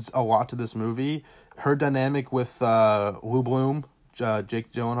adds a lot to this movie. Her dynamic with Lou Bloom,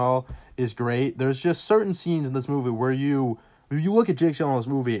 Jake Gyllenhaal, is great. There's just certain scenes in this movie where you look at Jake Gyllenhaal's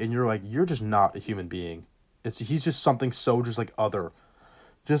movie and you're like, you're just not a human being. He's just something so just like other.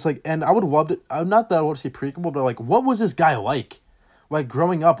 Just like, and I would love to, not that I want to see prequel, but like, what was this guy like? Like,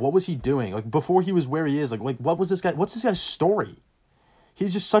 growing up, what was he doing? Like, before he was where he is, like what was this guy... What's this guy's story?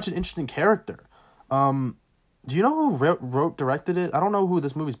 He's just such an interesting character. Do you know who directed it? I don't know who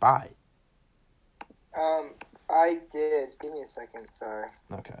this movie's by. I did. Give me a second, sorry.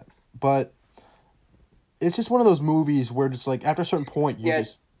 Okay. But it's just one of those movies where just, like, after a certain point,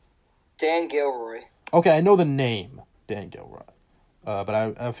 Dan Gilroy. Okay, I know the name, Dan Gilroy. But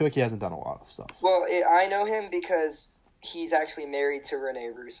I feel like he hasn't done a lot of stuff. Well, I know him because... He's actually married to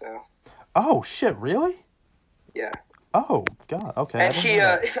Renee Russo. Oh, shit, really? Yeah. Oh, God, okay. And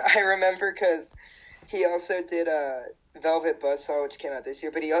I remember because he also did Velvet Buzzsaw, which came out this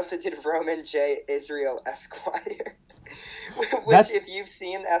year, but he also did Roman J. Israel Esquire. Which, if you've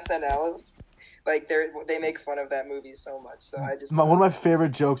seen SNL, like, they make fun of that movie so much, so I just... One of my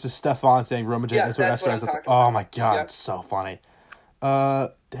favorite jokes is Stefan saying Roman J. Israel Esquire. Oh, my God, It's so funny.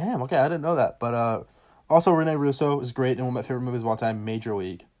 Damn, okay, I didn't know that, but... Also, Renee Russo is great in one of my favorite movies of all time, Major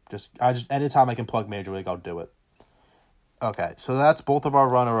League. Anytime I can plug Major League, I'll do it. Okay, so that's both of our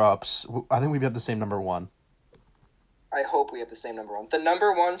runner-ups. I think we have the same number 1. I hope we have the same number 1. The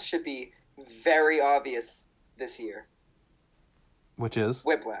number 1 should be very obvious this year. Which is?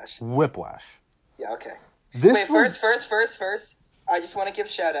 Whiplash. Yeah, okay. First, I just want to give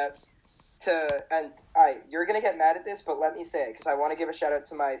shout-outs you're going to get mad at this, but let me say it, because I want to give a shout-out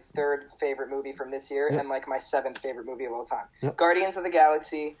to my 3rd favorite movie from this year, and, like, my 7th favorite movie of all time. Yep. Guardians of the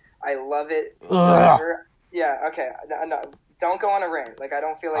Galaxy. I love it. Yeah, okay. No, don't go on a rant. Like, I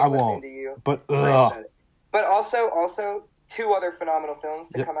don't feel like listening to you. But, But also, 2 other phenomenal films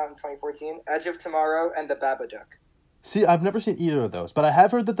to come out in 2014, Edge of Tomorrow and The Babadook. See, I've never seen either of those, but I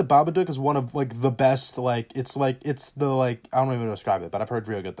have heard that The Babadook is one of, like, the best, I don't even know how to describe it, but I've heard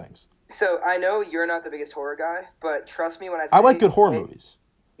real good things. So, I know you're not the biggest horror guy, but trust me when I say... I like good horror movies.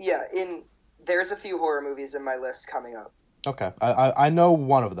 Yeah, there's a few horror movies in my list coming up. Okay, I know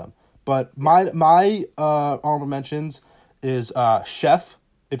one of them, But my honorable mentions is Chef,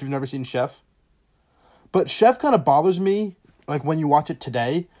 if you've never seen Chef. But Chef kind of bothers me, like, when you watch it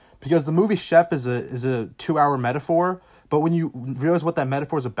today, because the movie Chef is a 2-hour metaphor, but when you realize what that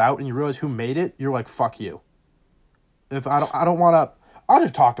metaphor is about and you realize who made it, you're like, fuck you. If I don't want to, I'll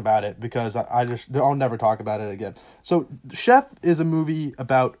just talk about it because I'll never talk about it again. So Chef is a movie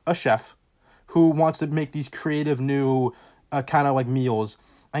about a chef who wants to make these creative new kind of like meals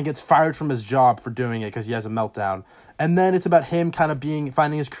and gets fired from his job for doing it because he has a meltdown. And then it's about him kind of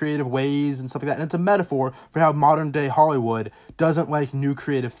finding his creative ways and stuff like that. And it's a metaphor for how modern day Hollywood doesn't like new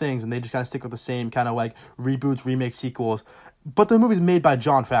creative things and they just kind of stick with the same kind of like reboots, remakes, sequels. But the movie's made by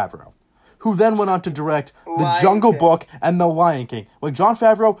Jon Favreau, who then went on to direct The Jungle Book and The Lion King. Like, Jon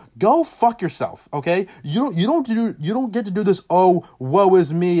Favreau, go fuck yourself, okay? You don't get to do this, oh, woe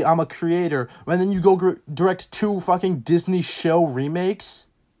is me, I'm a creator, and then you go direct 2 fucking Disney show remakes.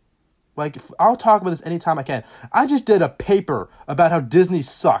 Like, I'll talk about this anytime I can. I just did a paper about how Disney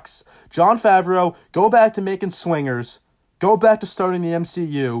sucks. Jon Favreau, go back to making Swingers. Go back to starting the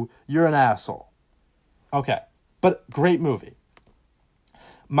MCU. You're an asshole. Okay, but great movie.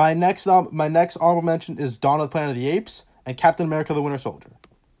 My next honorable mention is Dawn of the Planet of the Apes and Captain America the Winter Soldier.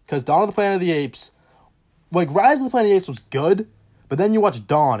 Because Dawn of the Planet of the Apes, like, Rise of the Planet of the Apes was good, but then you watch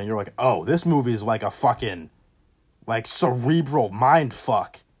Dawn and you're like, oh, this movie is like a fucking, like, cerebral mind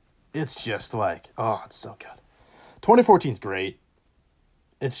fuck. It's just like, oh, it's so good. 2014's great.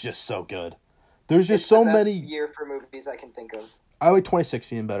 It's just so good. There's just so many year for movies I can think of. I like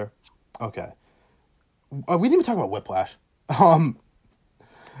 2016 better. Okay. We didn't even talk about Whiplash.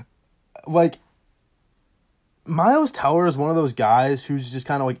 Like, Miles Teller is one of those guys who's just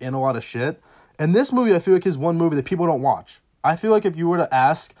kind of like in a lot of shit. And this movie, I feel like, is one movie that people don't watch. I feel like if you were to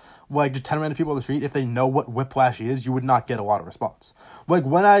ask, like, just 10 random people on the street if they know what Whiplash is, you would not get a lot of response. Like,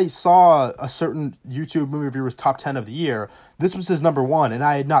 when I saw a certain YouTube movie reviewer's top 10 of the year, this was his number 1, and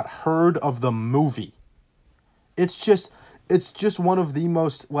I had not heard of the movie. It's just one of the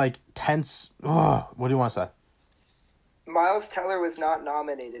most, like, tense... Ugh, what do you want to say? Miles Teller was not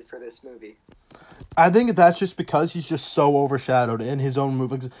nominated for this movie. I think that's just because he's just so overshadowed in his own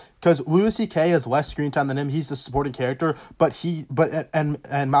movie. Because Louis C.K. has less screen time than him. He's the supporting character,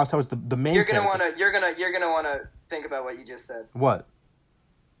 and Miles Teller's the main. You're gonna wanna think about what you just said. What?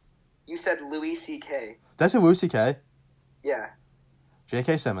 You said Louis C.K. That's a Louis C.K. Yeah.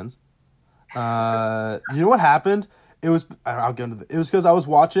 J.K. Simmons. You know what happened? It was because I was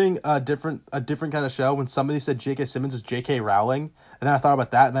watching a different kind of show when somebody said J.K. Simmons is J.K. Rowling, and then I thought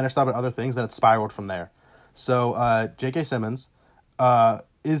about that, and then I thought about other things, and it spiraled from there. So J.K. Simmons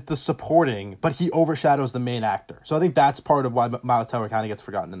is the supporting, but he overshadows the main actor. So I think that's part of why Miles Teller kind of gets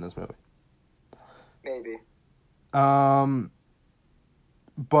forgotten in this movie. Maybe.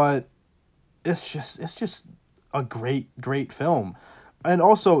 But it's just a great film, and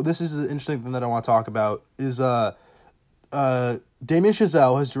also this is an interesting thing that I want to talk about is Damien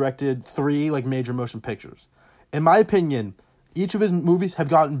Chazelle has directed 3 like major motion pictures. In my opinion, each of his movies have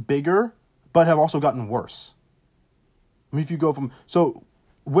gotten bigger, but have also gotten worse. I mean, if you go from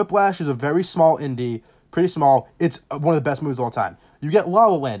Whiplash is a very small indie, pretty small. It's one of the best movies of all time. You get La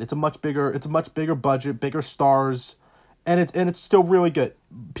La Land. It's a much bigger budget, bigger stars, and it's still really good.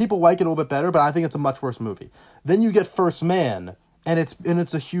 People like it a little bit better, but I think it's a much worse movie. Then you get First Man, and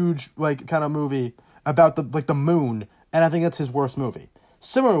it's a huge like kind of movie about the moon. And I think that's his worst movie.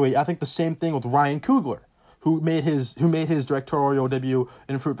 Similarly, I think the same thing with Ryan Coogler, who made his directorial debut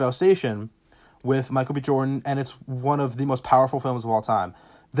in Fruitvale Station with Michael B. Jordan, and it's one of the most powerful films of all time.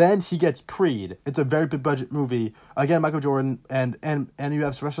 Then he gets Creed. It's a very big budget movie. Again, Michael Jordan, and you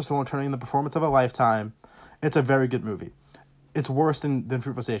have Sylvester Stallone turning in the performance of a lifetime. It's a very good movie. It's worse than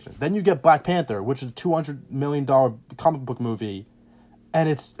Fruitvale Station. Then you get Black Panther, which is a $200 million comic book movie. And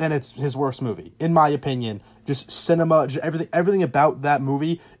it's his worst movie, in my opinion. Just cinema, just everything about that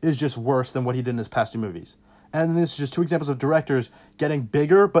movie is just worse than what he did in his past 2 movies. And this is just 2 examples of directors getting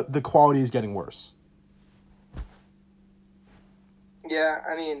bigger, but the quality is getting worse. Yeah,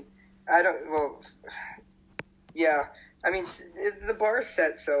 I mean, the bar is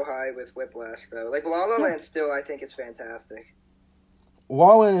set so high with Whiplash, though. Like, La La Land still, I think, is fantastic. La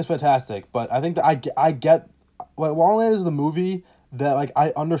La Land is fantastic, but I think that I get... Like, La La Land is the movie that, like,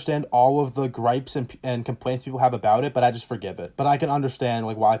 I understand all of the gripes and complaints people have about it, but I just forgive it. But I can understand,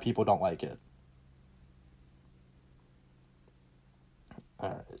 like, why people don't like it. All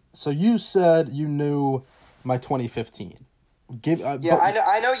right. So you said you knew my 2015.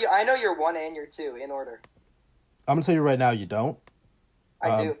 I know your 1 and your 2 in order. I'm gonna tell you right now, you don't.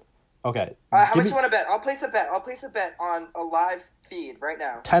 I do. Okay. How much you want to bet? I'll place a bet on a live feed right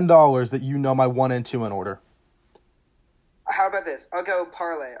now. $10 that you know my 1 and 2 in order. How about this? I'll go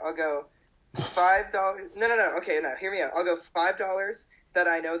parlay. I'll go $5. No. Okay, no. Hear me out. I'll go $5 that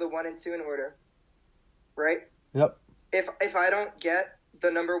I know the 1 and 2 in order. Right? Yep. If I don't get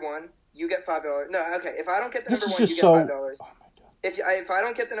the number 1, you get $5. No, okay. If I don't get the This number is 1, just you so. get $5. Oh my god. If I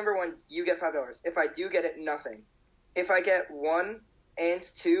don't get the number 1, you get $5. If I do get it, nothing. If I get 1 and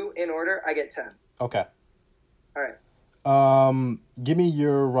 2 in order, I get 10. Okay. All right. Give me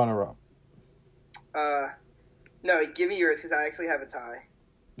your runner-up. No, give me yours because I actually have a tie.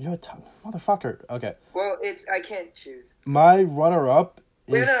 You're a motherfucker. Okay. Well, I can't choose. My runner-up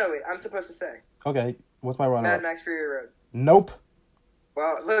is... Wait. I'm supposed to say. Okay. What's my runner-up? Mad Max Fury Road. Nope.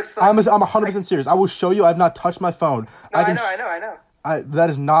 Well, it looks like... I'm 100% serious. I will show you. I've not touched my phone. No, I know.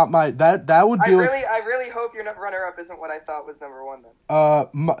 That is not my... That would be... I really hope your runner-up isn't what I thought was number 1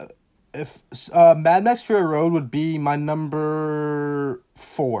 then. Mad Max Fury Road would be my number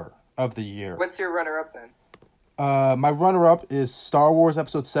 4 of the year. What's your runner-up then? My runner-up is Star Wars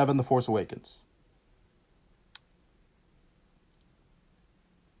Episode 7, The Force Awakens.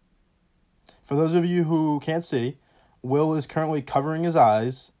 For those of you who can't see, Will is currently covering his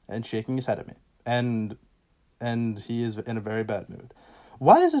eyes and shaking his head at me. And he is in a very bad mood.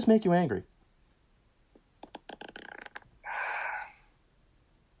 Why does this make you angry?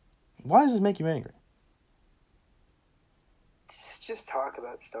 Why does this make you angry? Just talk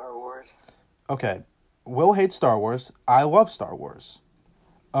about Star Wars. Okay. Will hates Star Wars. I love Star Wars.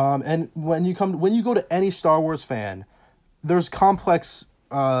 And when you go to any Star Wars fan, there's complexity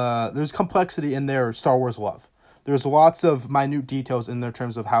in their Star Wars love. There's lots of minute details in their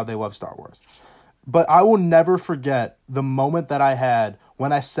terms of how they love Star Wars. But I will never forget the moment that I had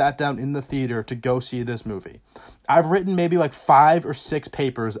when I sat down in the theater to go see this movie. I've written maybe like 5 or 6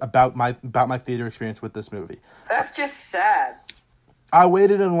 papers about my theater experience with this movie. That's just sad. I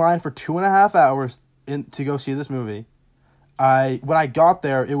waited in line for 2.5 hours to go see this movie. When I got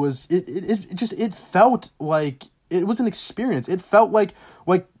there, it felt like it was an experience. It felt like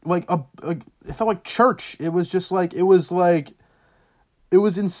it felt like church. It was just like it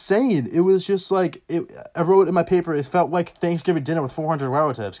was insane. It was just like I wrote in my paper. It felt like Thanksgiving dinner with 400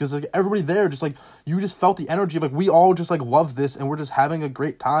 relatives because like everybody there just like you just felt the energy of like we all just like love this and we're just having a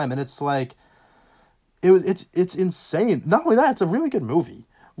great time and it's like it's insane. Not only that, it's a really good movie.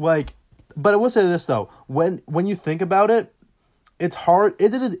 Like, but I will say this though, when you think about it, it's hard.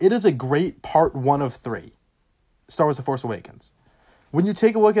 It is a great part 1 of 3, Star Wars: The Force Awakens. When you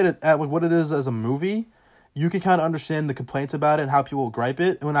take a look at it at like what it is as a movie, you can kind of understand the complaints about it and how people gripe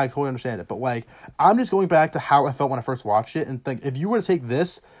it, and I totally understand it. But like, I'm just going back to how I felt when I first watched it, and think if you were to take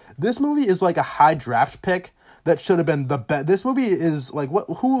this movie is like a high draft pick that should have been the best. This movie is like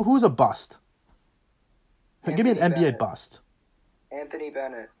who's a bust? Give me an NBA bust. Anthony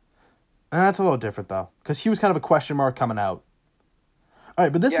Bennett. That's a little different though, because he was kind of a question mark coming out. All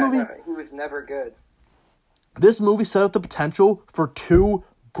right, but this movie, he was never good. This movie set up the potential for 2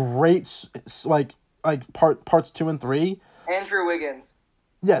 great parts 2 and 3. Andrew Wiggins.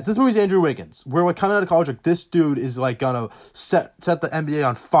 Yes, this movie's Andrew Wiggins. We're like coming out of college, like this dude is like gonna set the NBA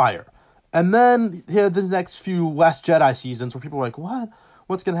on fire. And then he had the next few Last Jedi seasons where people were like, what?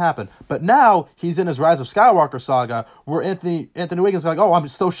 What's gonna happen? But now he's in his Rise of Skywalker saga where Anthony Wiggins is like, oh, I'm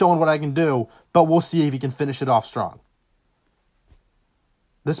still showing what I can do, but we'll see if he can finish it off strong.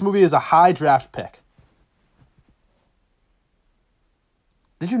 This movie is a high draft pick.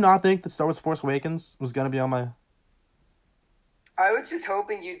 Did you not think that Star Wars: Force Awakens was gonna be on my... I was just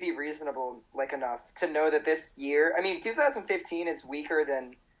hoping you'd be reasonable enough to know that this year... I mean, 2015 is weaker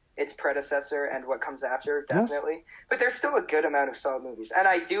than its predecessor and what comes after, definitely. Yes. But there's still a good amount of solid movies. And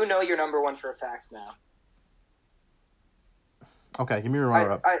I do know you're number 1 for a fact now. Okay, give me your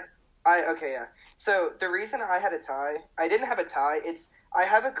runner-up. Okay, yeah. So the reason I had a tie... I didn't have a tie. I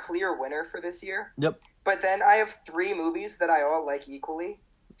have a clear winner for this year. Yep. But then I have 3 movies that I all like equally.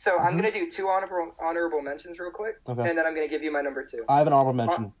 So I'm going to do 2 honorable mentions real quick. Okay. And then I'm going to give you my number 2. I have an honorable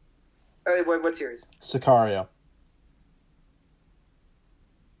mention. What's yours? Sicario.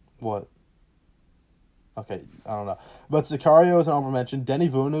 What? Okay, I don't know. But Sicario is an honorable mention. Denis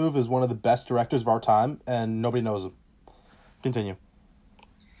Villeneuve is one of the best directors of our time, and nobody knows him. Continue.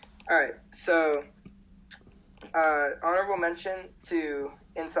 All right, so honorable mention to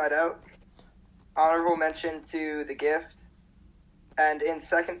Inside Out. Honorable mention to The Gift. And in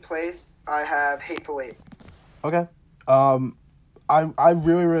second place, I have Hateful Eight. Okay. I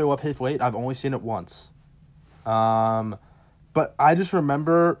really, really love Hateful Eight. I've only seen it once. But I just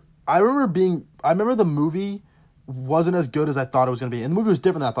remember... I remember the movie wasn't as good as I thought it was going to be. And the movie was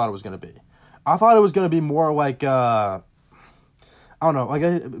different than I thought it was going to be. I thought it was going to be more like... I I don't know, like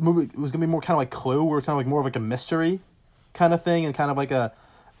a movie it was gonna be more kind of like Clue, where it's kind of like more of like a mystery kind of thing, and kind of like a,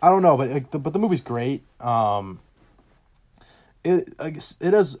 I don't know, but but the movie's great. It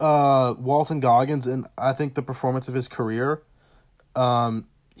has Walton Goggins, and I think the performance of his career,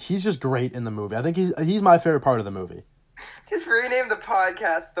 he's just great in the movie. I think he's my favorite part of the movie. Just rename the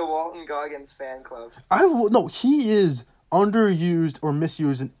podcast the Walton Goggins Fan Club. No, he is underused or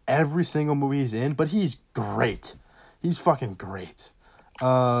misused in every single movie he's in, but he's great. He's fucking great.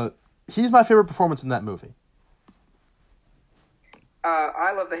 He's my favorite performance in that movie.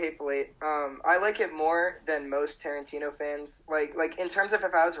 I love The Hateful Eight. I like it more than most Tarantino fans. Like in terms of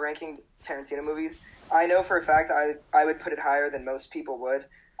if I was ranking Tarantino movies, I know for a fact I would put it higher than most people would.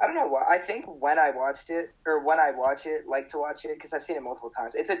 I don't know why. I think when I watch it, like to watch it, because I've seen it multiple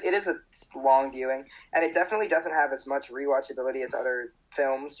times. It is a long viewing, and it definitely doesn't have as much rewatchability as other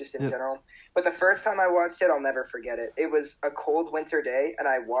films, just in general. But the first time I watched it, I'll never forget it. It was a cold winter day, and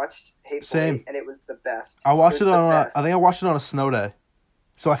I watched Hateful Eight, and it was the best. I watched it on I think I watched it on a snow day,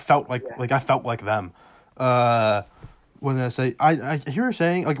 so I felt like I felt like them. When I say I hear you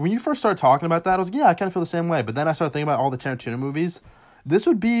saying, like, when you first started talking about that, I was like, yeah, I kind of feel the same way. But then I started thinking about all the Tarantino movies. This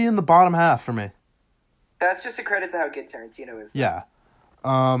would be in the bottom half for me. That's just a credit to how good Tarantino is. Yeah.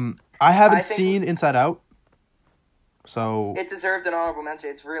 I haven't seen Inside Out, so it deserved an honorable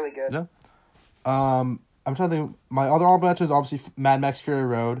mention. It's really good. Yeah. I'm trying to think. My other honorable mention is obviously Mad Max Fury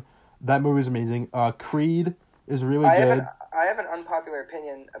Road. That movie is amazing. Creed is really good. I have an unpopular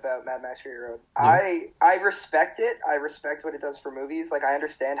opinion about Mad Max Fury Road. Yeah. I respect it. I respect what it does for movies. Like, I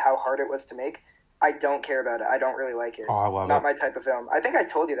understand how hard it was to make. I don't care about it. I don't really like it. Oh, I love it. Not my type of film. I think I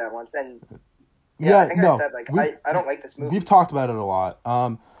told you that once, and I said, like, I don't like this movie. We've talked about it a lot.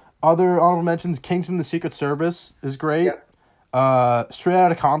 Other honorable mentions: Kingsman: The Secret Service is great. Yep. Straight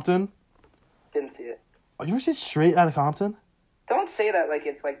Outta Compton. Didn't see it. Oh, you ever see Straight Outta Compton? Don't say that like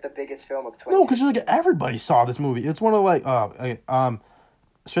it's like the biggest film of 20. No, because like everybody saw this movie. It's one of like Straight Outta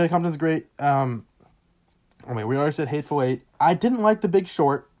Compton's great. We already said Hateful Eight. I didn't like The Big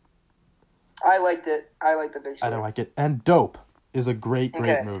Short. I liked it. I liked The Big Short. I didn't like it. And Dope is a great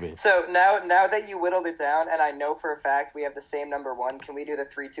movie. So now that you whittled it down, and I know for a fact we have the same number one, can we do the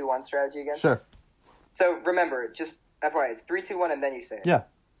 3-2-1 strategy again? Sure. So remember, just FYI, it's 3-2-1, and then you say it. Yeah.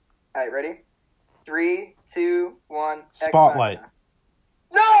 All right, ready? 3, 2, 1. Spotlight.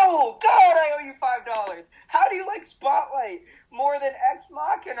 No! God, I owe you $5. How do you like Spotlight more than Ex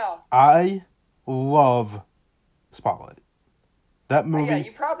Machina? I love Spotlight. That movie. Yeah,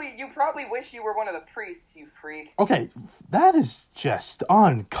 you probably wish you were one of the priests, you freak. Okay, that is just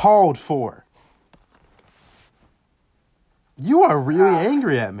uncalled for. You are really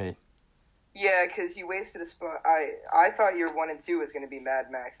angry at me. Yeah, because you wasted a spot. I thought your 1 and 2 was going to be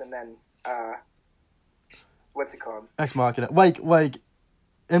Mad Max, and then what's it called? Ex Machina. Like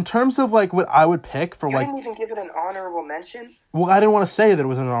in terms of like what I would pick for you like. You didn't even give it an honorable mention. Well, I didn't want to say that it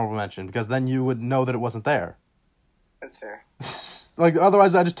was an honorable mention because then you would know that it wasn't there. That's fair. Like,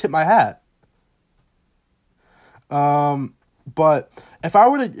 otherwise I just tip my hat. But if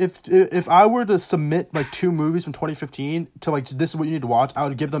I were to submit like 2 movies from 2015 to like this is what you need to watch, I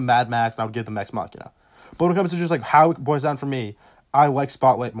would give them Mad Max and I would give them Ex Machina. But when it comes to just like how it boils down for me, I like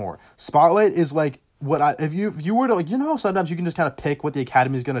Spotlight more. Spotlight is like what if you were to like, you know, sometimes you can just kind of pick what the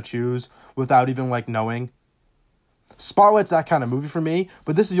Academy is gonna choose without even like knowing. Spotlight's that kind of movie for me,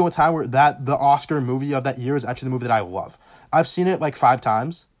 but this is the only time where the Oscar movie of that year is actually the movie that I love. I've seen it like 5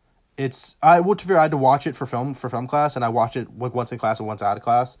 times. I had to watch it for film class, and I watched it like once in class and once out of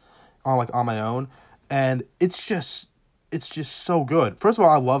class, on my own, and it's just so good. First of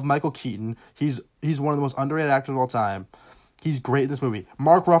all, I love Michael Keaton. He's one of the most underrated actors of all time. He's great in this movie.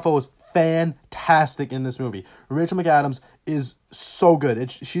 Mark Ruffalo is fantastic in this movie. Rachel McAdams is so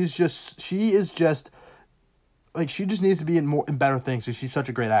good. She just needs to be in better things because she's such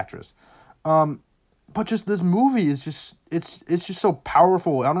a great actress. But just this movie is just it's just so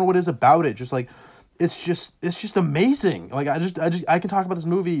powerful. I don't know what it is about it. Just like it's just amazing. Like I can talk about this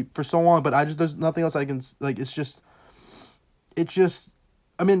movie for so long, but there's nothing else I can like. I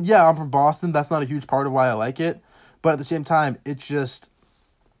mean, yeah, I'm from Boston. That's not a huge part of why I like it, but at the same time, it's just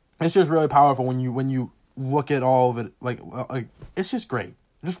really powerful when you look at all of it. Like it's just great.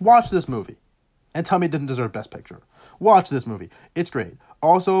 Just watch this movie, and tell me it didn't deserve Best Picture. Watch this movie. It's great.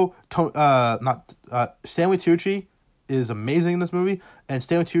 Also, Stanley Tucci is amazing in this movie, and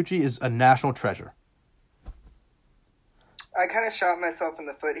Stanley Tucci is a national treasure. I kind of shot myself in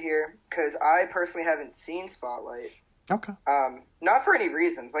the foot here because I personally haven't seen Spotlight. Okay. Not for any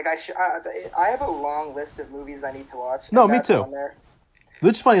reasons. Like I have a long list of movies I need to watch. No, me too.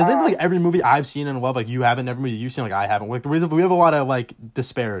 Which is funny. I think like every movie I've seen and love, like you haven't, every movie you've seen, like I haven't. Like the reason we have a lot of like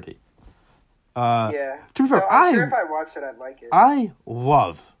disparity. Yeah. To be fair, So I'm sure if I watched it, I'd like it. I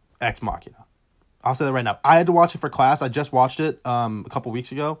love Ex Machina. I'll say that right now. I had to watch it for class. I just watched it a couple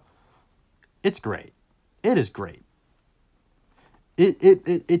weeks ago. It's great. It is great.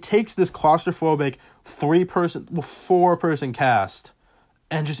 It takes this claustrophobic 4-person cast,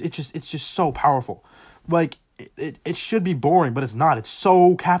 and it's just so powerful. Like it should be boring, but it's not. It's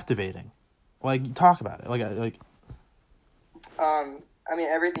so captivating. Like talk about it. I mean,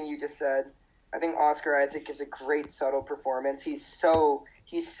 everything you just said. I think Oscar Isaac gives a great subtle performance. He's so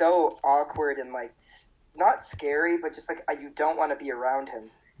awkward and like not scary, but just like you don't want to be around him.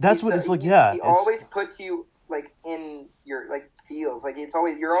 That's what it's like. Yeah, he always puts you like in your like feels like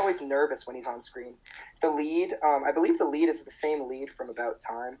you're always nervous when he's on screen. The lead, I believe the lead is the same lead from About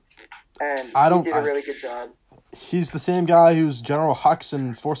Time, and he did a really good job. He's the same guy who's General Hux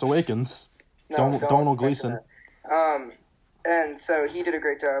in Force Awakens. Donald Gleason. And so he did a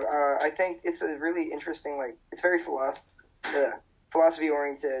great job. I think it's a really interesting, like, it's very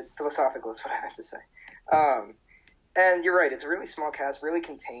philosophy-oriented, philosophical is what I meant to say. And you're right, it's a really small cast, really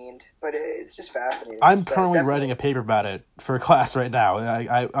contained, but it's just fascinating. I'm currently writing a paper about it for a class right now.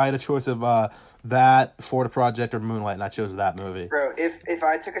 I had a choice of that, Florida Project, or Moonlight, and I chose that movie. Bro, if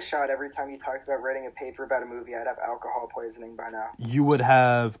I took a shot every time you talked about writing a paper about a movie, I'd have alcohol poisoning by now. You would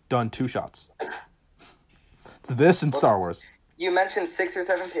have done 2 shots. It's this and Star Wars. You mentioned 6 or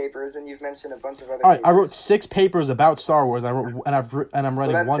 7 papers, and you've mentioned a bunch of other. All right, papers. I wrote 6 papers about Star Wars. I'm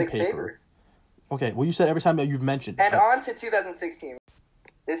writing 1 paper. Papers. Okay, well, you said every time that you've mentioned. And on to 2016.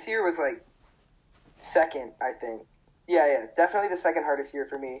 This year was like second, I think. Yeah, definitely the second hardest year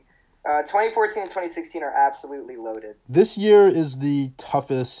for me. 2014 and 2016 are absolutely loaded. This year is the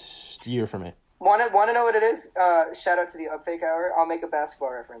toughest year for me. Want to know what it is? Shout out to the Upfake Hour. I'll make a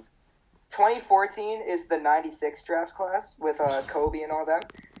basketball reference. 2014 is the 96 draft class with Kobe and all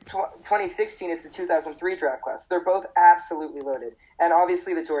that. 2016 is the 2003 draft class. They're both absolutely loaded. And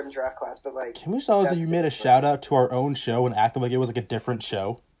obviously the Jordan draft class, but like... Can we just know that you made a shout-out to our own show and acted like it was like a different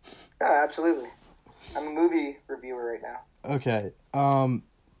show? Oh, absolutely. I'm a movie reviewer right now. Okay.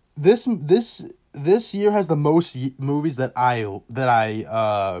 This year has the most movies that I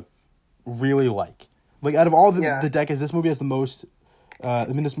really like. Like, out of all the decades, this movie has the most...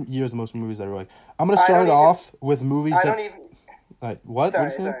 this year is the most movies that I really like. I'm going to start off with movies what?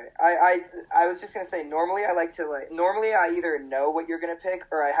 Sorry. I was just going to say, normally I either know what you're going to pick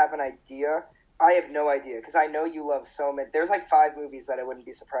or I have an idea. I have no idea because I know you love so many. There's like 5 movies that I wouldn't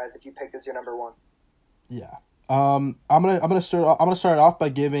be surprised if you picked as your number 1. Yeah. I'm gonna start off by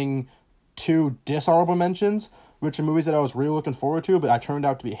giving 2 dishonorable mentions, which are movies that I was really looking forward to, but I turned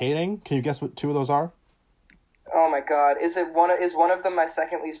out to be hating. Can you guess what 2 of those are? Oh my god. Is one of them my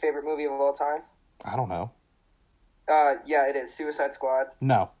second least favorite movie of all time? I don't know. Yeah, it is. Suicide Squad.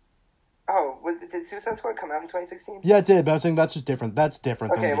 No. Oh, did Suicide Squad come out in 2016? Yeah, it did, but I was saying that's just different. That's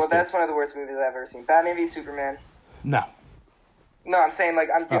different. Okay, well, that's one of the worst movies I've ever seen. Batman v Superman. No. No, I'm saying, like,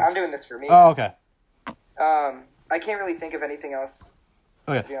 I'm doing this for me. Oh, okay. I can't really think of anything else.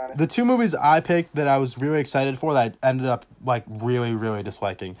 Okay. To be honest. The 2 movies I picked that I was really excited for that I ended up, like, really, really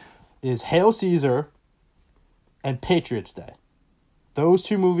disliking is Hail Caesar and Patriots Day. Those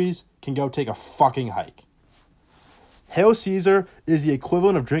 2 movies can go take a fucking hike. Hail Caesar is the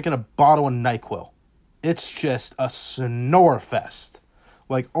equivalent of drinking a bottle of NyQuil. It's just a snore fest.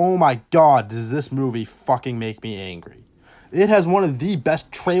 Like, oh my god, does this movie fucking make me angry. It has one of the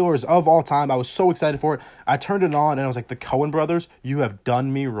best trailers of all time. I was so excited for it. I turned it on and I was like, the Coen brothers, you have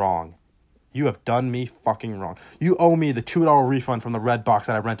done me wrong. You have done me fucking wrong. You owe me the $2 refund from the red box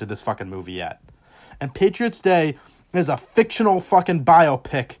that I rented this fucking movie at. And Patriots Day is a fictional fucking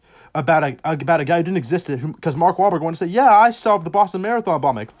biopic about a guy who didn't exist because Mark Wahlberg wanted to say, yeah, I solved the Boston Marathon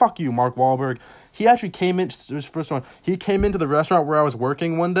bombing. Fuck you, Mark Wahlberg. He actually came into He came into the restaurant where I was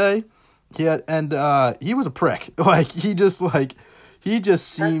working one day. He was a prick. Like he just seemed.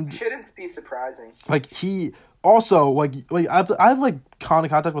 That shouldn't be surprising. Like he also like I've like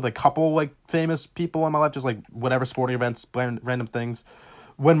contact with a couple like famous people in my life, just like whatever sporting events, random things.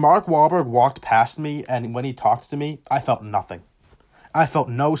 When Mark Wahlberg walked past me and when he talks to me, I felt nothing. I felt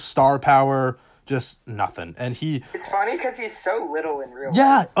no star power, just nothing. And it's funny because he's so little in real life.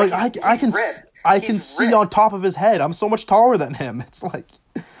 Yeah, like I can see on top of his head. I'm so much taller than him. It's like,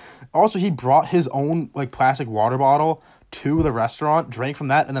 also he brought his own like plastic water bottle to the restaurant, drank from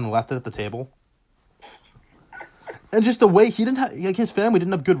that, and then left it at the table. And just the way he didn't have, like his family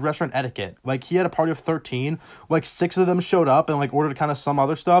didn't have good restaurant etiquette. Like he had a party of 13, like 6 of them showed up and like ordered kind of some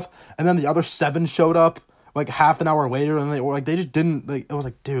other stuff, and then the other 7 showed up like half an hour later, and they just didn't like. It was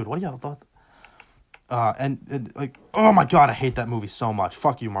like, dude, what do y'all thought? And like, oh my god, I hate that movie so much.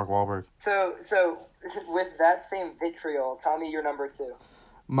 Fuck you, Mark Wahlberg. So with that same vitriol, tell me your number 2.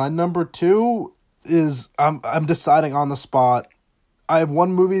 My number 2 is I'm deciding on the spot. I have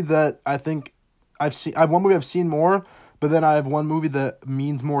one movie that I think I've seen. I have one movie I've seen more, but then I have one movie that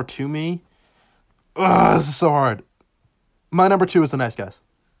means more to me. Ugh, this is so hard. My number 2 is The Nice Guys.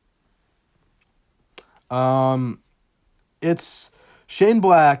 It's Shane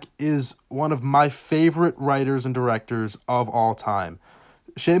Black is one of my favorite writers and directors of all time.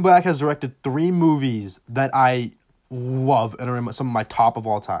 Shane Black has directed 3 movies that I love and are some of my top of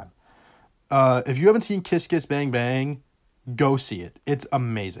all time. If you haven't seen Kiss Kiss Bang Bang, go see it. It's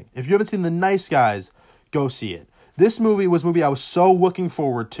amazing. If you haven't seen The Nice Guys, go see it. This movie was a movie I was so looking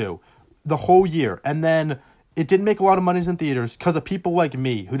forward to the whole year. And then it didn't make a lot of money in theaters because of people like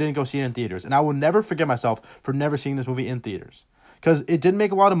me who didn't go see it in theaters. And I will never forget myself for never seeing this movie in theaters. Because it didn't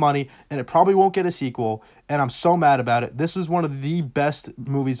make a lot of money, and it probably won't get a sequel, and I'm so mad about it. This is one of the best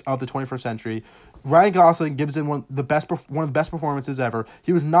movies of the 21st century. Ryan Gosling gives in one of the best performances ever.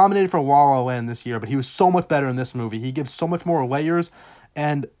 He was nominated for La La Land this year, but he was so much better in this movie. He gives so much more layers.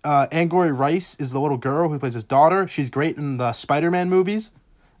 And Angourie Rice is the little girl who plays his daughter. She's great in the Spider-Man movies.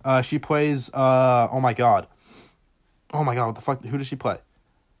 She plays, oh my god, what the fuck? Who does she play?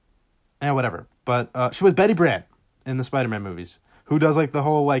 Whatever. But she was Betty Brant in the Spider-Man movies. Who does like the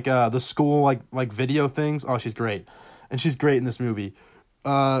whole like the school like video things? Oh, she's great, and she's great in this movie.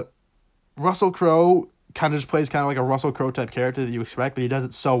 Russell Crowe kind of just plays kind of like a Russell Crowe type character that you expect, but he does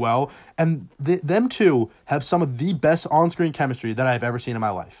it so well. And them two have some of the best on-screen chemistry that I've ever seen in my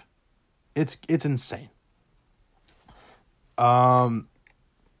life. It's insane. Yeah.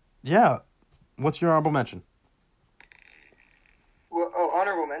 What's your honorable mention? Well,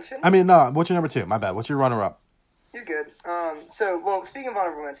 honorable mention? I mean, no. What's your number 2? My bad. What's your runner-up? You're good. Speaking of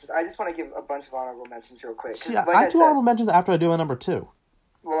honorable mentions, I just want to give a bunch of honorable mentions real quick. See, I do honorable mentions after I do my number 2.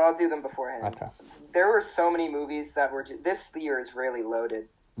 Well, I'll do them beforehand. Okay. There were so many movies that were... this year is really loaded.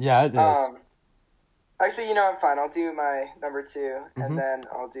 Yeah, it is. Actually, you know what? Fine. I'll do my number 2, and then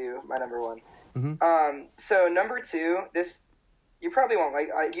I'll do my number 1. Mm-hmm. So number 2, this... You probably won't like...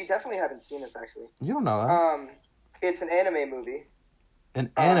 you definitely haven't seen this, actually. You don't know that. It's an anime movie.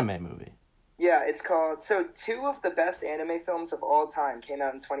 An anime movie? Yeah, it's called... So, 2 of the best anime films of all time came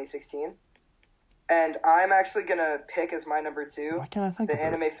out in 2016. And I'm actually going to pick as my number 2... Why can't I think the of it?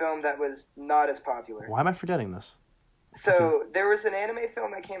 anime film that was not as popular. Why am I forgetting this? So, there was an anime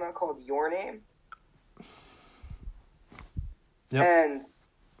film that came out called Your Name. Yep. And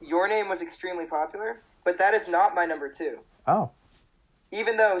Your Name was extremely popular, but that is not my number 2. Oh.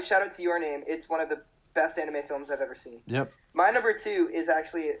 Even though, shout out to Your Name, it's one of the best anime films I've ever seen. Yep. My number 2 is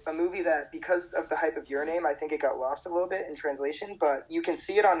actually a movie that, because of the hype of Your Name, I think it got lost a little bit in translation, but you can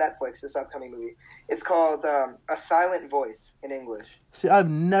see it on Netflix, this upcoming movie. It's called A Silent Voice in English. See, I've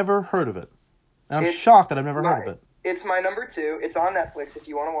never heard of it. And I'm shocked that I've never heard of it. It's my number 2. It's on Netflix if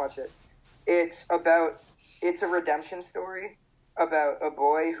you want to watch it. It's a redemption story about a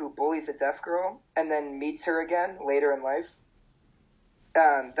boy who bullies a deaf girl and then meets her again later in life.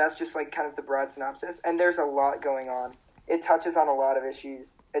 That's just like kind of the broad synopsis. And there's a lot going on. It touches on a lot of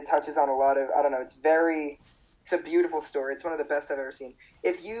issues. It touches on a lot of, I don't know, it's a beautiful story. It's one of the best I've ever seen.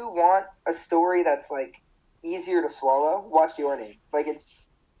 If you want a story that's like easier to swallow, watch Your Name.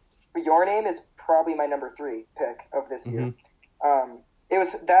 Your Name is probably my number 3 pick of this year. It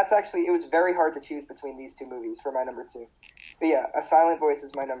was very hard to choose between these 2 movies for my number 2. But yeah, A Silent Voice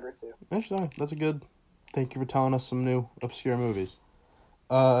is my number 2. Interesting. That's a good, thank you for telling us some new obscure movies.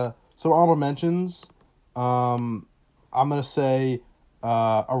 So honorable mentions, I'm going to say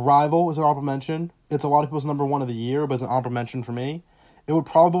Arrival is an honorable mention. It's a lot of people's number 1 of the year, but it's an honorable mention for me. It would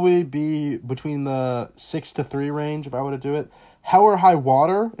probably be between the 6 to 3 range if I were to do it. Hell or High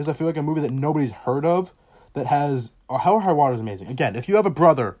Water is, I feel like, a movie that nobody's heard of that has... Hell or High Water is amazing. Again, if you have a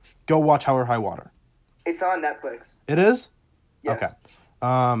brother, go watch Hell or High Water. It's on Netflix. It is? Yes. Okay.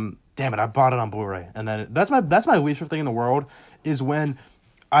 Damn it, I bought it on Blu-ray. And then that's my least favorite thing in the world is when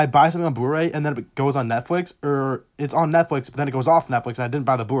I buy something on Blu-ray and then it goes on Netflix, or it's on Netflix, but then it goes off Netflix and I didn't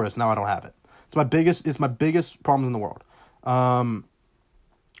buy the Blu-ray, so now I don't have it. It's my biggest problems in the world.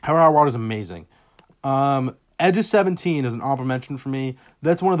 Hell or High Water is amazing. Edge of 17 is an honorable mention for me.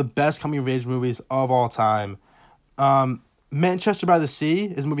 That's one of the best coming-of-age movies of all time. Manchester by the Sea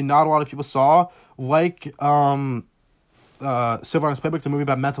is a movie not a lot of people saw. Like Silver Linings Playbook, it's a movie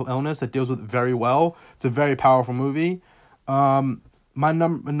about mental illness that deals with it very well. It's a very powerful movie. Another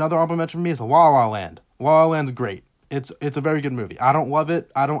honorable mention for me is La La Land. La La Land's great. It's a very good movie. I don't love it.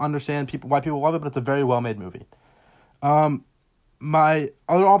 I don't understand why people love it, but it's a very well made movie. My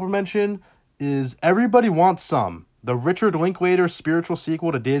other honorable mention is Everybody Wants Some, the Richard Linklater spiritual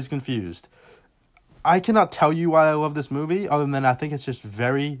sequel to Dazed and Confused. I cannot tell you why I love this movie, other than I think it's just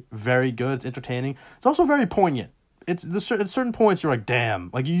very, very good. It's entertaining. It's also very poignant. At certain points you're like, damn,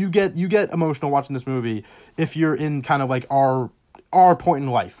 like you get emotional watching this movie if you're in kind of like our point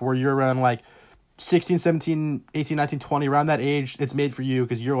in life where you're around like 16, 17, 18, 19, 20, around that age. It's made for you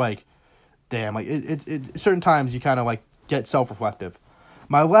because you're like, damn, like it certain times you kind of like get self-reflective.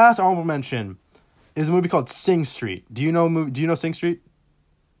 My last honorable mention is a movie called Sing Street. Do you know Sing Street?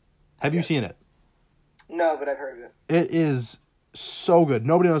 Have you seen it? No, but I've heard of it. It is so good.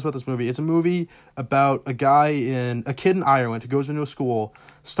 Nobody knows about this movie. It's a movie about a kid in Ireland who goes into a school,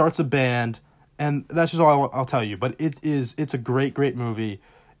 starts a band, and that's just all I'll tell you. But it's a great, great movie.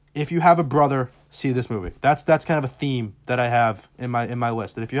 If you have a brother, see this movie. That's kind of a theme that I have in my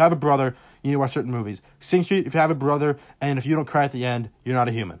list. That if you have a brother, you need to watch certain movies. Sing Street, if you have a brother, and if you don't cry at the end, you're not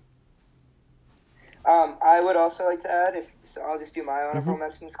a human. I would also like to add, so I'll just do my honorable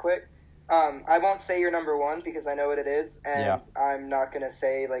mentions quick. I won't say your number one because I know what it is, and I'm not going to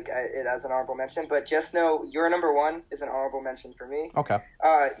say it as an honorable mention, but just know your number one is an honorable mention for me. Okay.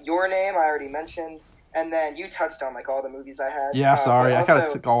 Your Name, I already mentioned, and then you touched on all the movies I had. Yeah, sorry, I kind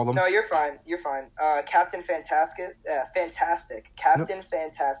of took all of them. No, you're fine. Captain Fantastic, Captain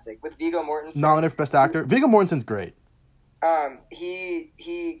Fantastic with Viggo Mortensen. Nominated for Best Actor. Viggo Mortensen's great.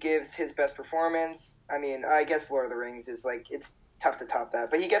 He gives his best performance. I mean, I guess Lord of the Rings is it's tough to top that,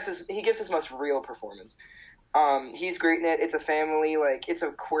 but he gives his most real performance. He's great in it. It's a family, it's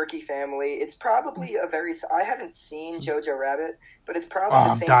a quirky family. It's probably I haven't seen Jojo Rabbit, but it's probably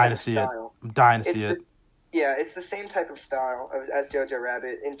the same type of style. I'm dying to see it. It's the same type of style as Jojo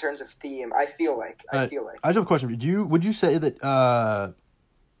Rabbit in terms of theme. I feel like. I just have a question for you. Would you say that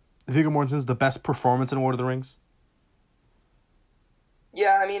Viggo Mortensen is the best performance in Lord of the Rings?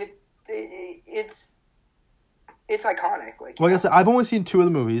 Yeah, I mean, it's iconic. Like I said, I've only seen 2 of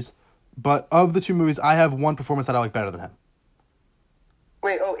the movies, but of the 2 movies, I have one performance that I like better than him.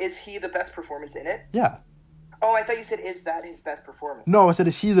 Wait, is he the best performance in it? Yeah. Oh, I thought you said, is that his best performance? No, I said,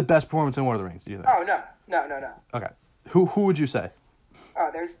 is he the best performance in Lord of the Rings? Do you think? Oh, no. Okay. Who would you say?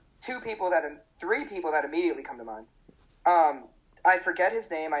 There's 3 people that immediately come to mind. I forget his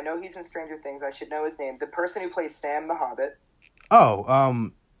name. I know he's in Stranger Things. I should know his name. The person who plays Sam the Hobbit.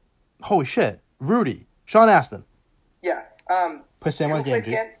 Oh, holy shit. Rudy. Sean Astin. Yeah. Plays Sam on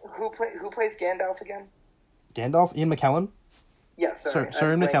Gamgee. Who plays Gandalf again? Gandalf? Ian McKellen? Yes, Sir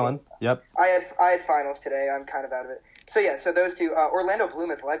Ian McKellen. Yep. I had finals today. I'm kind of out of it. So those 2. Orlando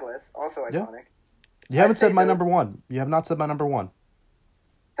Bloom as Legolas, also iconic. Yeah. You haven't said my number one. You have not said my number one.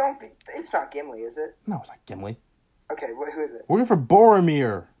 It's not Gimli, is it? No, it's not Gimli. Okay, who is it? We're going for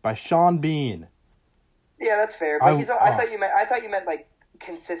Boromir by Sean Bean. Yeah, that's fair. But I thought you meant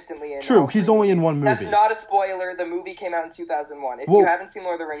consistently in. True, he's only in one movie. That's not a spoiler. The movie came out in 2001. If you haven't seen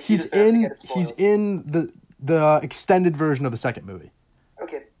Lord of the Rings, he's in the extended version of the second movie.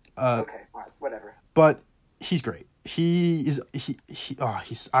 Okay. Okay, fine, whatever. But he's great. Can I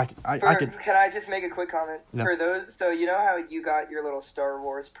just make a quick comment? Yeah. For those, so you know how you got your little Star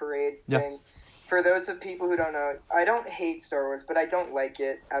Wars parade thing? For those of people who don't know, I don't hate Star Wars, but I don't like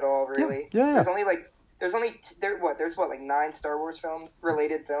it at all, really. Yeah. There's 9 Star Wars films,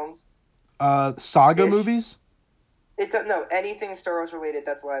 related films? Saga movies? No, anything Star Wars related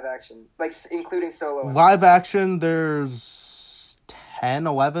that's live action, including Solo. Live action, there's 10,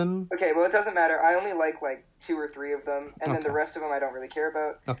 11. Okay, well, it doesn't matter. I only like 2 or 3 of them, and then the rest of them I don't really care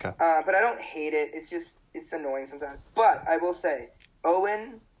about. Okay. But I don't hate it. It's annoying sometimes. But I will say,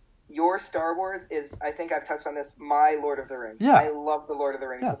 Owen, your Star Wars is, I think I've touched on this, my Lord of the Rings. Yeah. I love the Lord of the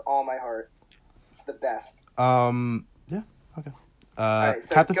Rings with all my heart. It's the best. Yeah, okay. Right,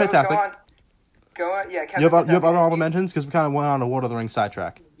 so Captain Fantastic. Go on, yeah. You have other honorable mentions? Because we kind of went on a Lord of the Rings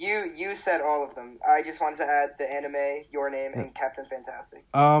sidetrack. You said all of them. I just wanted to add the anime, Your Name, and Captain Fantastic.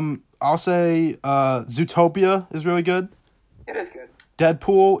 I'll say Zootopia is really good. It is good.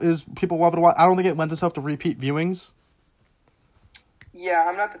 Deadpool is, people love it a lot. I don't think it lends itself to repeat viewings. Yeah,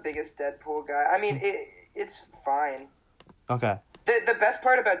 I'm not the biggest Deadpool guy. I mean, it's fine. Okay. The best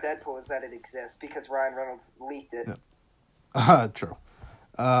part about Deadpool is that it exists because Ryan Reynolds leaked it. Yeah. True.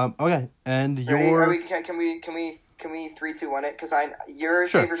 Okay, and can we 3, 2, 1 it? Because your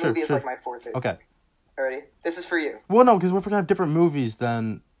favorite movie is my 4th favorite. Okay. Alriady, this is for you. Well, no, because if we're gonna have different movies,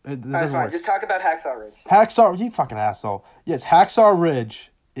 then it doesn't fine. work. Just talk about Hacksaw Ridge. You fucking asshole. Yes, Hacksaw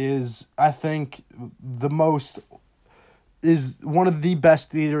Ridge is, I think, is one of the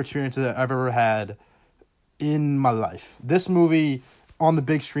best theater experiences I've ever had. in my life. This movie on the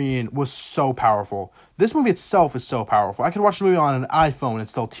big screen was so powerful. This movie itself is so powerful. I could watch the movie on an iPhone and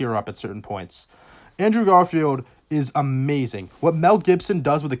still tear up at certain points. Andrew Garfield is amazing. What Mel Gibson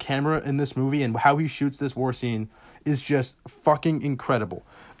does with the camera in this movie and how he shoots this war scene is just fucking incredible.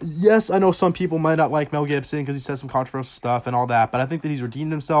 Yes, I know some people might not like Mel Gibson because he says some controversial stuff and all that, but I think that he's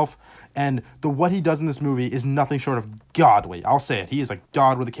redeemed himself, and what he does in this movie is nothing short of godly. I'll say it. He is a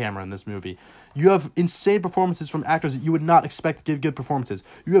god with a camera in this movie. You have insane performances from actors that you would not expect to give good performances.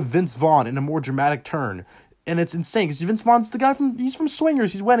 You have Vince Vaughn in a more dramatic turn, and it's insane because Vince Vaughn's the guy he's from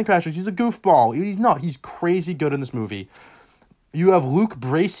Swingers, he's Wedding Crashers, he's a goofball. He's crazy good in this movie. You have Luke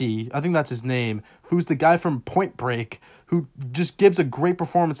Bracey, I think that's his name, who's the guy from Point Break, who just gives a great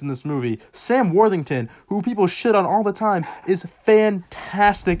performance in this movie. Sam Worthington, who people shit on all the time, is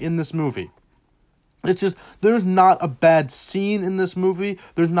fantastic in this movie. It's just, there's not a bad scene in this movie.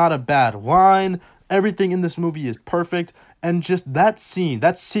 There's not a bad line. Everything in this movie is perfect. And just that scene,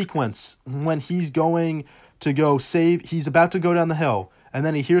 that sequence, when he's going to go he's about to go down the hill, and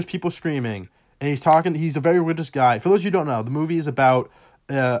then he hears people screaming, and he's talking, he's a very religious guy. For those of you who don't know, the movie is about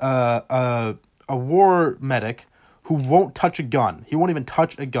a war medic who won't touch a gun. He won't even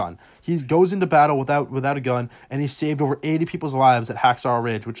touch a gun. He goes into battle without a gun, and he saved over 80 people's lives at Hacksaw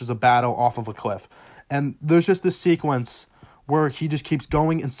Ridge, which is a battle off of a cliff. And there's just this sequence where he just keeps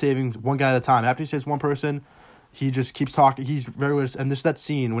going and saving one guy at a time. After he saves one person, he just keeps talking. He's very religious. And there's that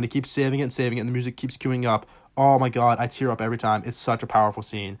scene when he keeps saving it, and the music keeps queuing up. Oh my God, I tear up every time. It's such a powerful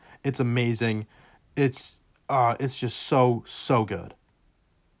scene. It's amazing. It's just so, so good.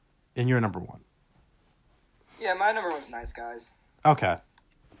 And you're number one. Yeah, my number one's Nice Guys. Okay.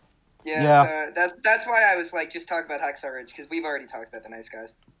 Yeah. That's why I was like, just talk about Hacksaw Ridge, because we've already talked about the Nice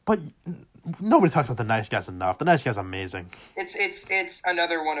Guys. But nobody talks about the Nice Guys enough. The Nice Guys amazing. It's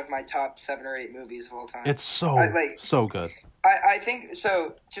another one of my top 7 or 8 movies of all time. It's so good. I think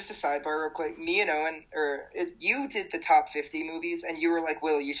so. Just a sidebar, real quick. Me and Owen, you did the top 50 movies, and you were like,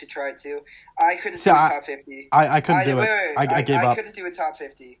 "Will, you should try it too." I couldn't do a top 50. I couldn't do it. I gave up. I couldn't do a top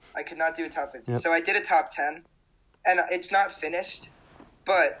 50. I could not do a top 50. Yep. So I did a top 10, and it's not finished,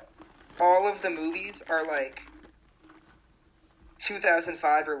 but all of the movies are like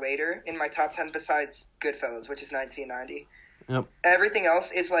 2005 or later in my top 10, besides Goodfellas, which is 1990. Yep. Everything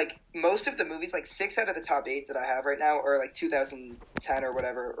else is like, most of the movies, like 6 out of the top 8 that I have right now are like 2010 or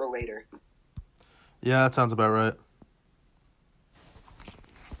whatever or later. Yeah, that sounds about right.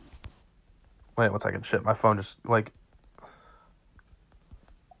 Wait 1 second. Shit, my phone just like.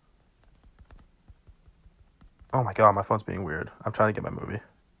 Oh my God, my phone's being weird. I'm trying to get my movie.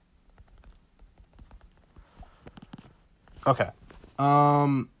 Okay.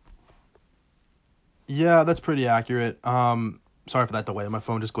 Yeah, that's pretty accurate. Sorry for that delay. My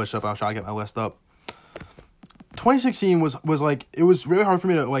phone just glitched up. I was trying to get my list up. 2016 was like, it was really hard for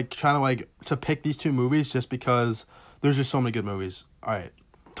me to like trying to like to pick these two movies just because there's just so many good movies. All right.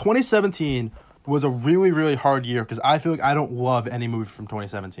 2017 was a really, really hard year because I feel like I don't love any movie from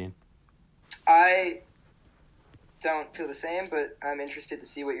 2017. I don't feel the same, but I'm interested to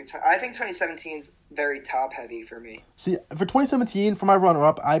see what you're I think 2017's very top-heavy for me. See, for 2017, for my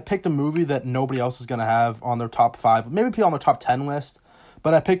runner-up, I picked a movie that nobody else is going to have on their top 5, maybe on their top 10 list,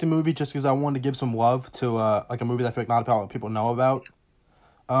 but I picked a movie just because I wanted to give some love to like a movie that I feel like not a lot of people know about.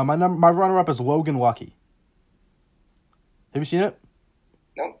 My runner-up is Logan Lucky. Have you seen it?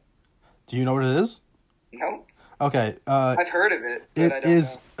 Nope. Do you know what it is? Nope. Okay. I've heard of it, but I don't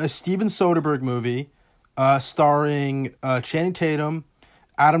is know. A Steven Soderbergh movie starring Channing Tatum,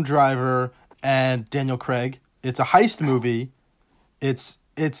 Adam Driver, and Daniel Craig. It's a heist movie. It's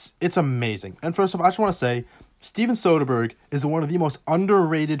amazing. And first off, I just want to say, Steven Soderbergh is one of the most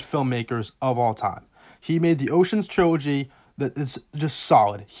underrated filmmakers of all time. He made the Ocean's trilogy that is just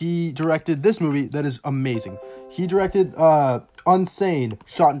solid. He directed this movie that is amazing. He directed Unsane,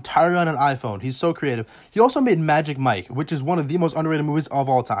 shot entirely on an iPhone. He's so creative. He also made Magic Mike, which is one of the most underrated movies of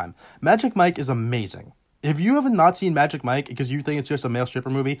all time. Magic Mike is amazing. If you have not seen Magic Mike because you think it's just a male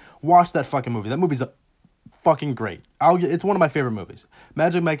stripper movie, watch that fucking movie. That movie's fucking great. It's one of my favorite movies.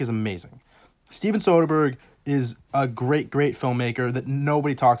 Magic Mike is amazing. Steven Soderbergh is a great filmmaker that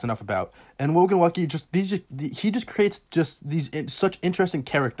nobody talks enough about. And Logan Lucky he just creates just these such interesting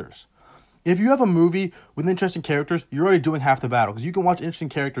characters. If you have a movie with interesting characters, you're already doing half the battle because you can watch interesting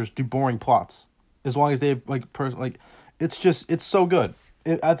characters do boring plots as long as they have it's so good.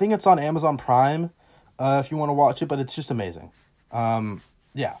 I think it's on Amazon Prime. If you want to watch it, but it's just amazing.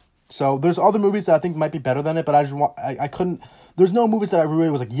 Yeah. So there's other movies that I think might be better than it, but I couldn't. There's no movies that I really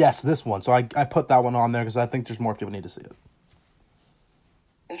was like, yes, this one. So I put that one on there because I think there's more people need to see it.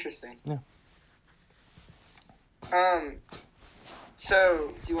 Interesting. Yeah.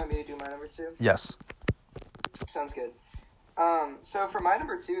 So do you want me to do my number 2? Yes. Sounds good. So for my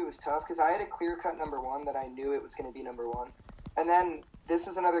number 2, it was tough because I had a clear-cut number 1 that I knew it was going to be number 1. And then this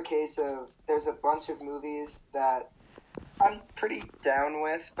is another case of there's a bunch of movies that I'm pretty down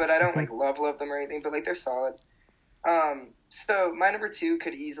with, but I don't, love them or anything, but, they're solid. So my number 2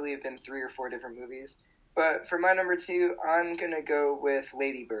 could easily have been 3 or 4 different movies. But for my number 2, I'm going to go with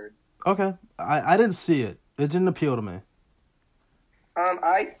Lady Bird. Okay. I didn't see it. It didn't appeal to me.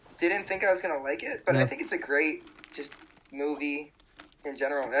 I didn't think I was going to like it, but Yeah. I think it's a great just movie in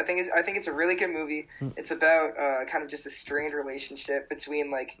general. I think it's a really good movie. It's about kind of just a strained relationship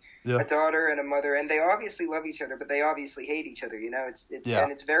between a daughter and a mother, and they obviously love each other, but they obviously hate each other.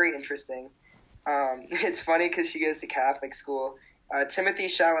 And it's very interesting. It's funny because she goes to Catholic school. Timothée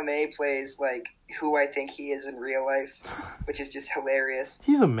Chalamet plays who I think he is in real life, which is just hilarious.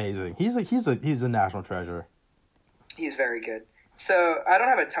 He's amazing. He's a national treasure. He's very good. So I don't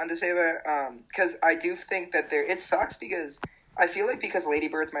have a ton to say about it because I do think that it sucks because I feel like because Lady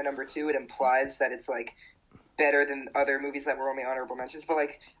Bird's my number 2, it implies that it's better than other movies that were only honorable mentions. But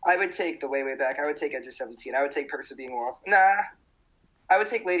I would take The Way Way Back. I would take Edge of 17. I would take Perks of Being a Wallflower. Nah, I would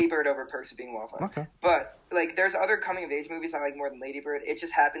take Lady Bird over Perks of Being a Wallflower. Okay. But there's other coming of age movies I like more than Lady Bird. It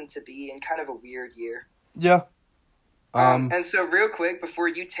just happened to be in kind of a weird year. Yeah. And so real quick, before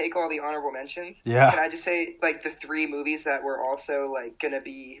you take all the honorable mentions, can I just say, the 3 movies that were also, going to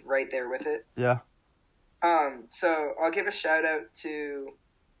be right there with it? Yeah. So I'll give a shout-out to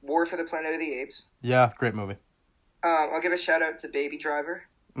War for the Planet of the Apes. Yeah, great movie. I'll give a shout-out to Baby Driver.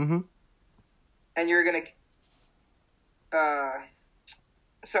 Mm-hmm. And you're going to...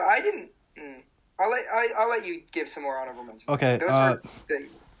 So I didn't... I'll let you give some more honorable mentions. Okay, Those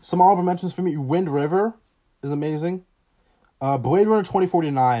some honorable mentions for me. Wind River is amazing. Blade Runner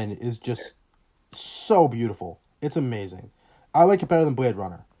 2049 is just so beautiful. It's amazing. I like it better than Blade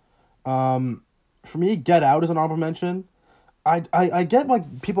Runner. For me, Get Out is an honorable mention. I get why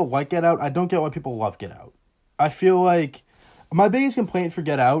people like Get Out. I don't get why people love Get Out. I feel like my biggest complaint for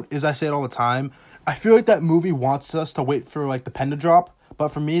Get Out is I say it all the time. I feel like that movie wants us to wait for the pin to drop, but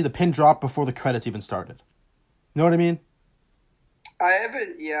for me, the pin dropped before the credits even started. You know what I mean? I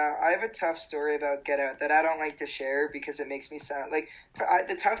have a tough story about Get Out that I don't like to share because it makes me sound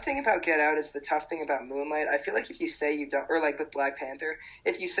the tough thing about Get Out is the tough thing about Moonlight. I feel like if you say you don't, or with Black Panther,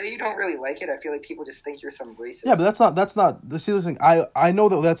 if you say you don't really like it, I feel like people just think you're some racist. Yeah, but that's not the serious thing. I know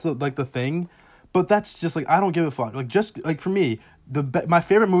that that's the thing, but that's just I don't give a fuck. For me, my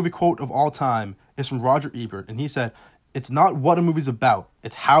favorite movie quote of all time is from Roger Ebert, and he said, "It's not what a movie's about;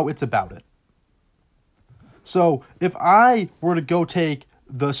 it's how it's about it." So if I were to go take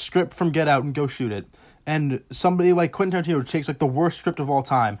the script from Get Out and go shoot it, and somebody like Quentin Tarantino takes the worst script of all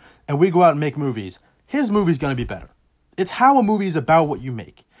time, and we go out and make movies, his movie's gonna be better. It's how a movie is about what you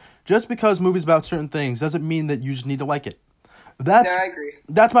make. Just because movies about certain things doesn't mean that you just need to like it. I agree.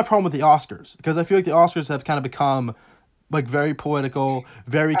 That's my problem with the Oscars, because I feel like the Oscars have kind of become very political,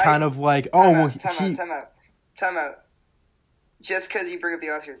 very Time out. Just because you bring up the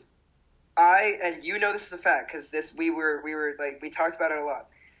Oscars. And you know this is a fact because we talked about it a lot.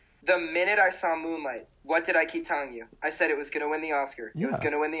 The minute I saw Moonlight, what did I keep telling you? I said it was going to win the Oscar. Yeah. It was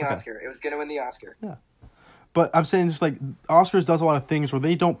going to win the Oscar. It was going to win the Oscar. Yeah. But I'm saying just Oscars does a lot of things where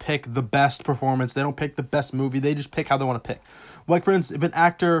they don't pick the best performance, they don't pick the best movie, they just pick how they want to pick. For instance, if an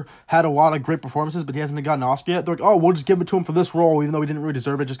actor had a lot of great performances but he hasn't gotten an Oscar yet, they're like, oh, we'll just give it to him for this role even though he didn't really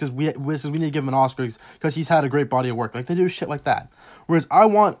deserve it just because we need to give him an Oscar because he's had a great body of work. They do shit like that. Whereas I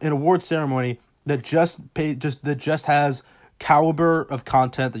want an award ceremony that just has caliber of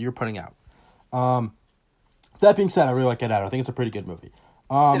content that you're putting out. That being said, I really like Get Out. I think it's a pretty good movie.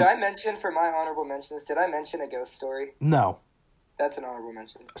 Did I mention for my honorable mentions, did I mention A Ghost Story? No. That's an honorable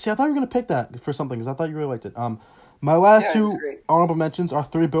mention. See, I thought you were going to pick that for something because I thought you really liked it. My last 2 honorable mentions are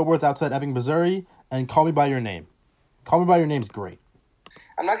 3 Billboards Outside Ebbing, Missouri, and Call Me By Your Name. Call Me By Your Name is great.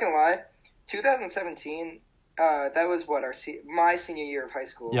 I'm not going to lie. 2017, that was my senior year of high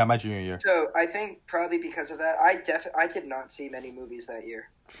school. Yeah, my junior year. So I think probably because of that, I did not see many movies that year.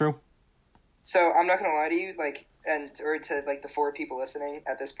 True. So I'm not going to lie to you, or to the 4 people listening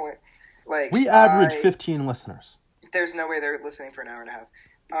at this point. We average 15 listeners. There's no way they're listening for an hour and a half.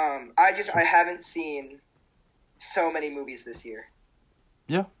 I haven't seen so many movies this year.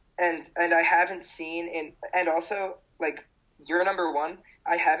 Yeah. And I haven't seen and also you're number 1.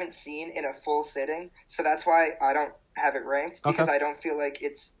 I haven't seen in a full sitting, so that's why I don't have it ranked because I don't feel like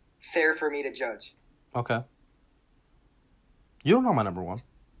it's fair for me to judge. Okay. You don't know my number 1.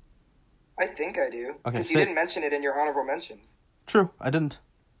 I think I do. Okay. Because you didn't mention it in your honorable mentions. True, I didn't.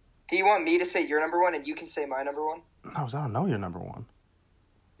 Do you want me to say your number one and you can say my number one? No, 'cause I don't know your number one.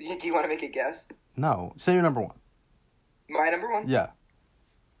 Do you want to make a guess? No, say your number one. My number one? Yeah.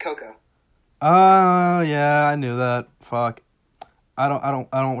 Coco. Oh, yeah, I knew that. Fuck. I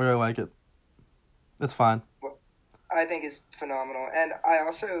don't really like it. It's fine. Well, I think it's phenomenal. And I'm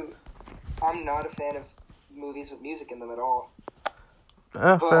not a fan of movies with music in them at all.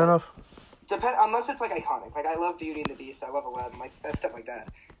 Yeah, But fair enough. unless it's, like, iconic. Like, I love Beauty and the Beast. I love Aladdin. Like, stuff like that.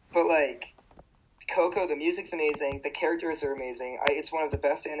 But, like, Coco, the music's amazing. The characters are amazing. It's one of the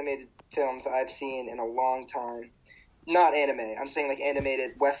best animated films I've seen in a long time. Not anime. I'm saying, like,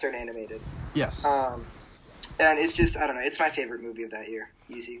 animated, Western animated. Yes. And it's just, I don't know. It's my favorite movie of that year.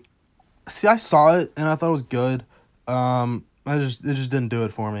 Easy. See, I saw it, and I thought it was good. It just didn't do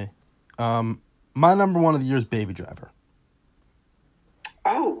it for me. My number one of the year is Baby Driver.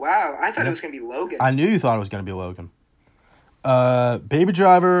 Oh, wow. I thought it was going to be Logan. I knew you thought it was going to be Logan. Baby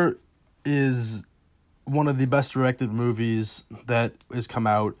Driver is one of the best directed movies that has come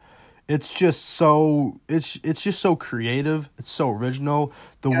out. It's just so creative. It's so original.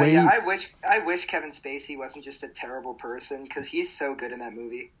 I wish Kevin Spacey wasn't just a terrible person because he's so good in that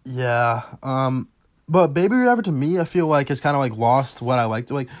movie. Yeah. But Baby Driver to me, I feel like it's kind of like lost what I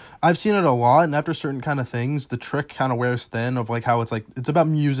liked. Like I've seen it a lot, and after certain kind of things, the trick kind of wears thin of like how it's like it's about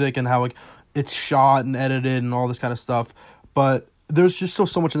music and how like it's shot and edited and all this kind of stuff. But there's just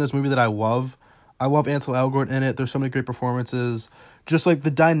so much in this movie that I love. I love Ansel Elgort in it. There's so many great performances. Just like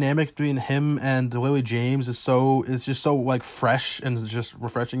the dynamic between him and Lily James is just so like fresh and just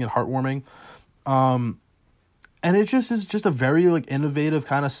refreshing and heartwarming. And it just is just a very like innovative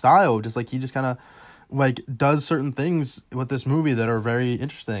kind of style. Just like he just kind of like does certain things with this movie that are very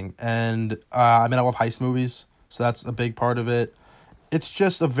interesting. And I love heist movies, so that's a big part of it. It's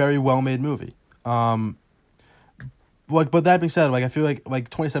just a very well made movie. But that being said, like I feel like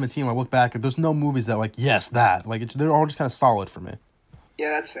 2017 when I look back, there's no movies that like yes that like they're all just kind of solid for me. Yeah,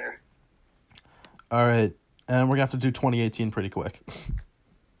 that's fair. All right, and we're gonna have to do 2018 pretty quick.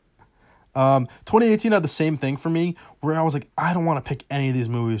 2018 had the same thing for me, where I was like, I don't want to pick any of these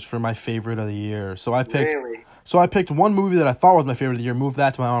movies for my favorite of the year. So I picked one movie that I thought was my favorite of the year, moved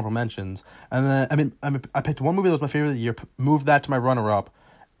that to my honorable mentions, and then I picked one movie that was my favorite of the year, moved that to my runner-up,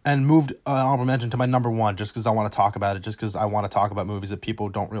 and moved honorable mention to my number one, just because I want to talk about it, just because I want to talk about movies that people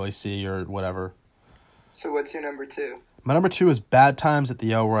don't really see or whatever. So what's your number two? My number two is Bad Times at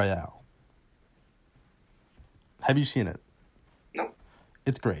the El Royale. Have you seen it? No.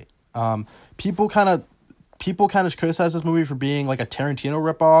 It's great. People kind of criticize this movie for being like a Tarantino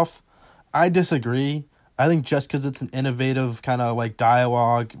ripoff. I disagree. I think just because it's an innovative kind of like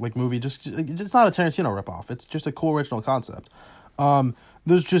dialogue like movie, just it's not a Tarantino ripoff. It's just a cool original concept.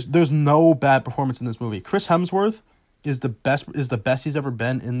 There's no bad performance in this movie. Chris Hemsworth is the best he's ever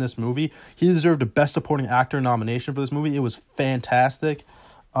been in this movie. He deserved a Best Supporting Actor nomination for this movie. It was fantastic.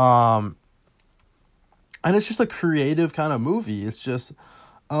 And it's just a creative kind of movie. It's just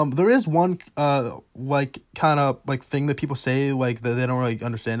there is one like kind of like thing that people say like that they don't really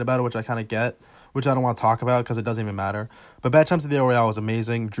understand about it, which I kind of get, which I don't want to talk about because it doesn't even matter. But Bad Times at the El Royale is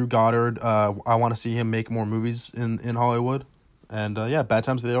amazing. Drew Goddard, I want to see him make more movies in Hollywood. And Bad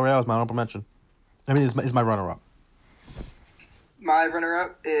Times at the El Royale is my honorable mention. I mean, is my runner-up. My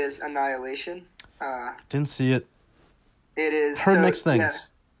runner-up is Annihilation. Didn't see it. It is heard mixed things.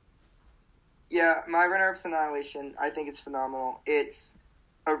 Yeah, my runner-up's Annihilation. I think it's phenomenal. It's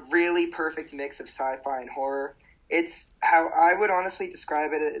a really perfect mix of sci-fi and horror. It's how I would honestly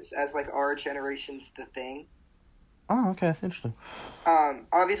describe it. It's as like our generation's The Thing. Oh, okay, interesting.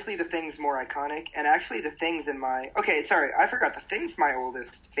 Obviously, The Thing's more iconic, and actually, The Thing's in my... Okay, sorry, I forgot. The Thing's my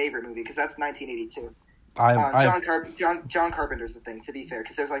oldest favorite movie, because that's 1982. John Carpenter's The Thing, to be fair,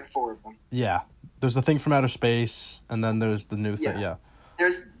 because there's like 4 of them. Yeah. There's The Thing from Outer Space, and then there's the new thing, yeah.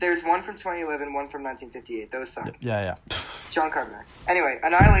 There's one from 2011, one from 1958. Those suck. Yeah. John Carpenter. Anyway,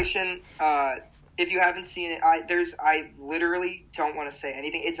 Annihilation, if you haven't seen it, I literally don't want to say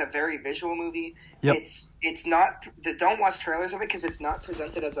anything. It's a very visual movie. Yep. It's not... Don't watch trailers of it because it's not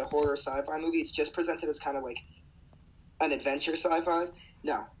presented as a horror sci-fi movie. It's just presented as kind of like an adventure sci-fi.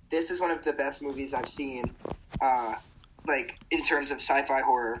 No, this is one of the best movies I've seen, like, in terms of sci-fi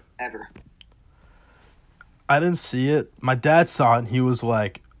horror ever. I didn't see it. My dad saw it, and he was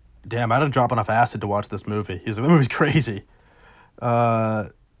like, damn, I didn't drop enough acid to watch this movie. He was like, the movie's crazy.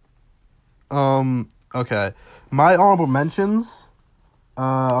 Okay. My honorable mentions,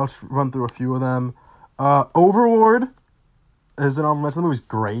 I'll just run through a few of them. Overlord is an honorable mention. The movie's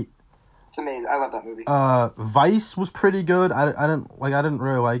great. It's amazing. I love that movie. Vice was pretty good. I didn't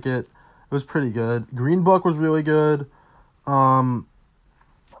really like it. It was pretty good. Green Book was really good.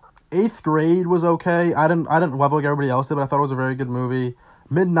 Eighth Grade was okay. I didn't love it like everybody else did, but I thought it was a very good movie.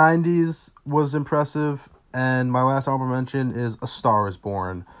 Mid-90s was impressive, and my last honorable mention is A Star Is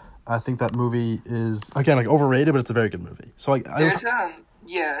Born. I think that movie is, again, like overrated, but it's a very good movie. So like there's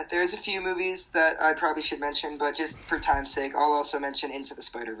a few movies that I probably should mention, but just for time's sake, I'll also mention Into the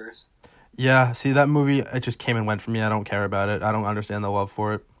Spider-Verse. Yeah, see, that movie, it just came and went for me. I don't care about it. I don't understand the love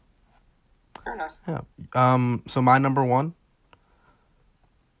for it. Fair enough. Yeah. So my number one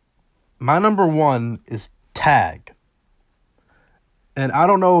is Tag. And I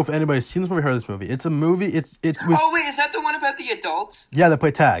don't know if anybody's seen this movie or heard of this movie. It's a movie. Oh wait, is that the one about the adults? Yeah, they play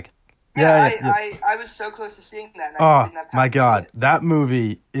tag. Yeah. I was so close to seeing that. And I didn't have time my to God, see it. that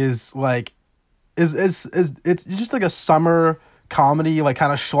movie is like, is it's just like a summer comedy, like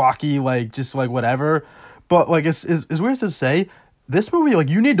kind of schlocky, like just like whatever. But like it's weird to say. This movie, like,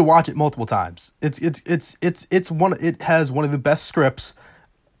 you need to watch it multiple times. It has one of the best scripts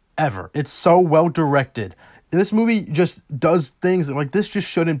ever. It's so well directed. This movie just does things that, like, this just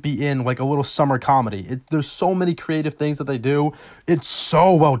shouldn't be in, like, a little summer comedy. There's so many creative things that they do. It's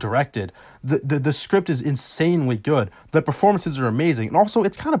so well directed. The script is insanely good. The performances are amazing. And also,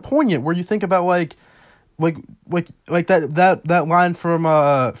 it's kind of poignant where you think about, like that line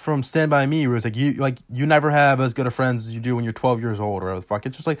from Stand By Me where it's like you never have as good of friends as you do when you're 12 years old or whatever the fuck.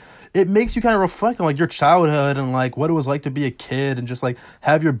 It's just like, it makes you kind of reflect on like your childhood and like what it was like to be a kid and just like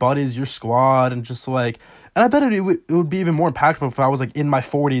have your buddies, your squad, and just like, and I bet it would be even more impactful if I was like in my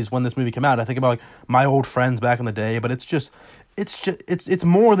 40s when this movie came out. I think about like my old friends back in the day, but it's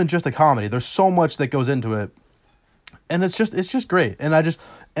more than just a comedy. There's so much that goes into it. And it's just great.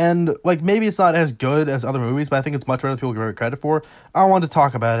 And like maybe it's not as good as other movies, but I think it's much better than people give it credit for. I wanted to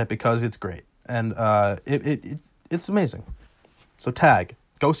talk about it because it's great. And it's amazing. So Tag.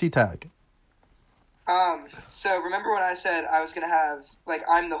 Go see Tag. So remember when I said I was gonna have, like,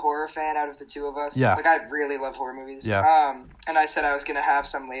 I'm the horror fan out of the two of us? Yeah. Like, I really love horror movies. Yeah. And I said I was gonna have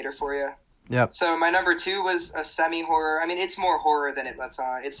some later for you. Yep. So my number 2 was a semi-horror. I mean, it's more horror than it lets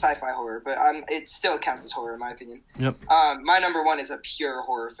on. It's sci-fi horror, but it still counts as horror in my opinion. Yep. My number 1 is a pure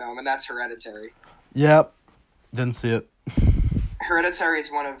horror film, and that's Hereditary. Yep. Didn't see it. Hereditary is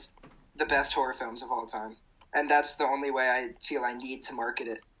one of the best horror films of all time, and that's the only way I feel I need to market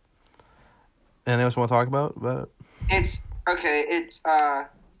it. Anything else you want to talk about it?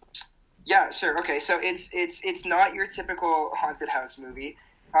 Yeah, sure. Okay, so it's not your typical haunted house movie.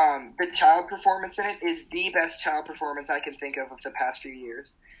 The child performance in it is the best child performance I can think of the past few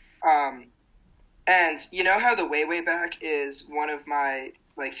years. And you know how The Way, Way Back is one of my,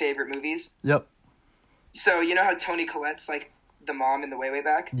 like, favorite movies? Yep. So you know how Toni Collette's, like, the mom in The Way, Way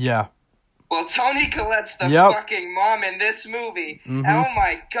Back? Yeah. Well, Toni Collette's the fucking mom in this movie. Mm-hmm. Oh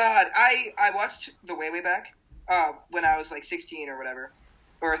my God. I watched The Way, Way Back when I was like 16 or whatever,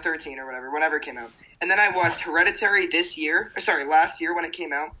 or 13 or whatever, whenever it came out. And then I watched Hereditary last year when it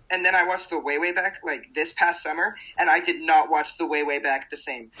came out. And then I watched The Way, Way Back, like, this past summer, and I did not watch The Way, Way Back the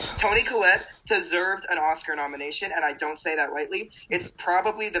same. Toni Collette deserved an Oscar nomination, and I don't say that lightly. It's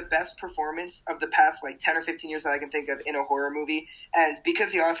probably the best performance of the past, like, 10 or 15 years that I can think of in a horror movie. And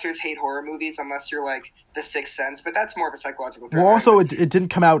because the Oscars hate horror movies, unless you're, like, The Sixth Sense, but that's more of a psychological thriller. Well, also, it didn't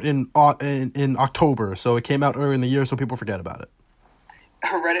come out in October, so it came out early in the year, so people forget about it.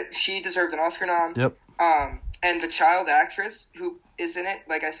 She deserved an Oscar nom. Yep. And the child actress who is in it,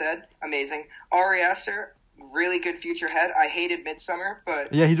 like I said, amazing. Ari Aster, really good future head. I hated Midsommar,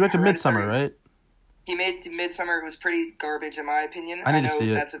 but yeah, he directed Midsommar, right? He made Midsommar. It was pretty garbage in my opinion. I need to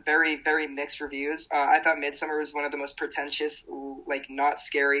see it. That's a very, very mixed reviews. I thought Midsommar was one of the most pretentious, like, not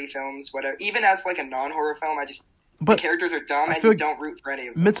scary films. Whatever. Even as like a non-horror film, the characters are dumb and you don't root for any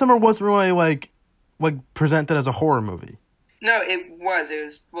of them. Midsommar wasn't really like presented as a horror movie. No, it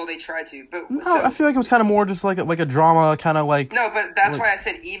was. Well, they tried to, but no, I feel like it was kind of more just like a drama, kind of like. No, but that's why I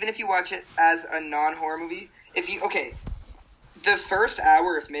said even if you watch it as a non-horror movie, the first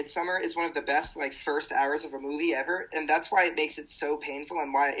hour of Midsommar is one of the best, like, first hours of a movie ever, and that's why it makes it so painful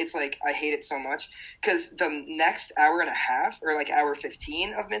and why it's like I hate it so much, because the next hour and a half, or like hour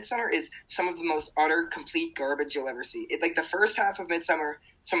 15 of Midsommar, is some of the most utter, complete garbage you'll ever see. Like, the first half of Midsommar,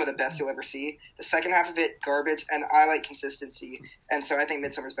 some of the best you'll ever see. The second half of it, garbage, and I like consistency, and so I think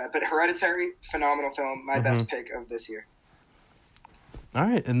Midsommar's bad. But Hereditary, phenomenal film, my best pick of this year. All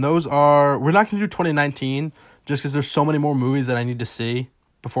right, and we're not going to do 2019, just because there's so many more movies that I need to see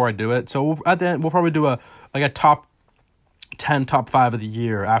before I do it. So at the end, we'll probably do a top 10, top 5 of the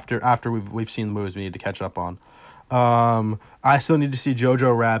year after we've seen the movies we need to catch up on. I still need to see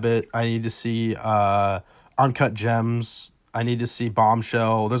Jojo Rabbit. I need to see Uncut Gems. I need to see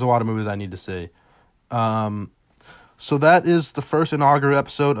Bombshell. There's a lot of movies I need to see. So that is the first inaugural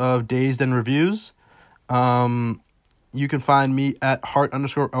episode of Dazed and Reviews. You can find me at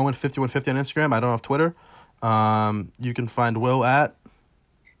heart_Owen5150 on Instagram. I don't have Twitter. You can find Will at...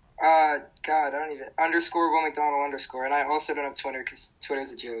 God, I don't even... _Will McDonald _. And I also don't have Twitter because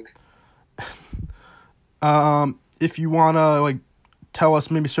Twitter's a joke. If you want to, tell us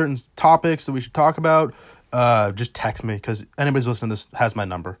maybe certain topics that we should talk about, just text me, because anybody's listening to this has my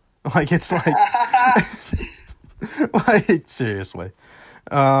number. It's seriously.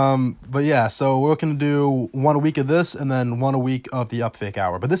 But yeah, so we're looking to do 1 a week of this and then 1 a week of the Upfake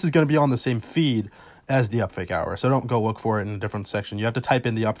Hour. But this is going to be on the same feed as the Upfake Hour, so don't go look for it in a different section. You have to type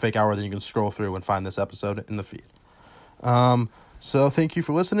in the Upfake Hour, then you can scroll through and find this episode in the feed. So thank you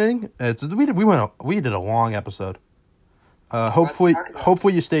for listening. We did a long episode.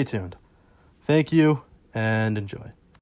 Hopefully you stay tuned. Thank you and enjoy.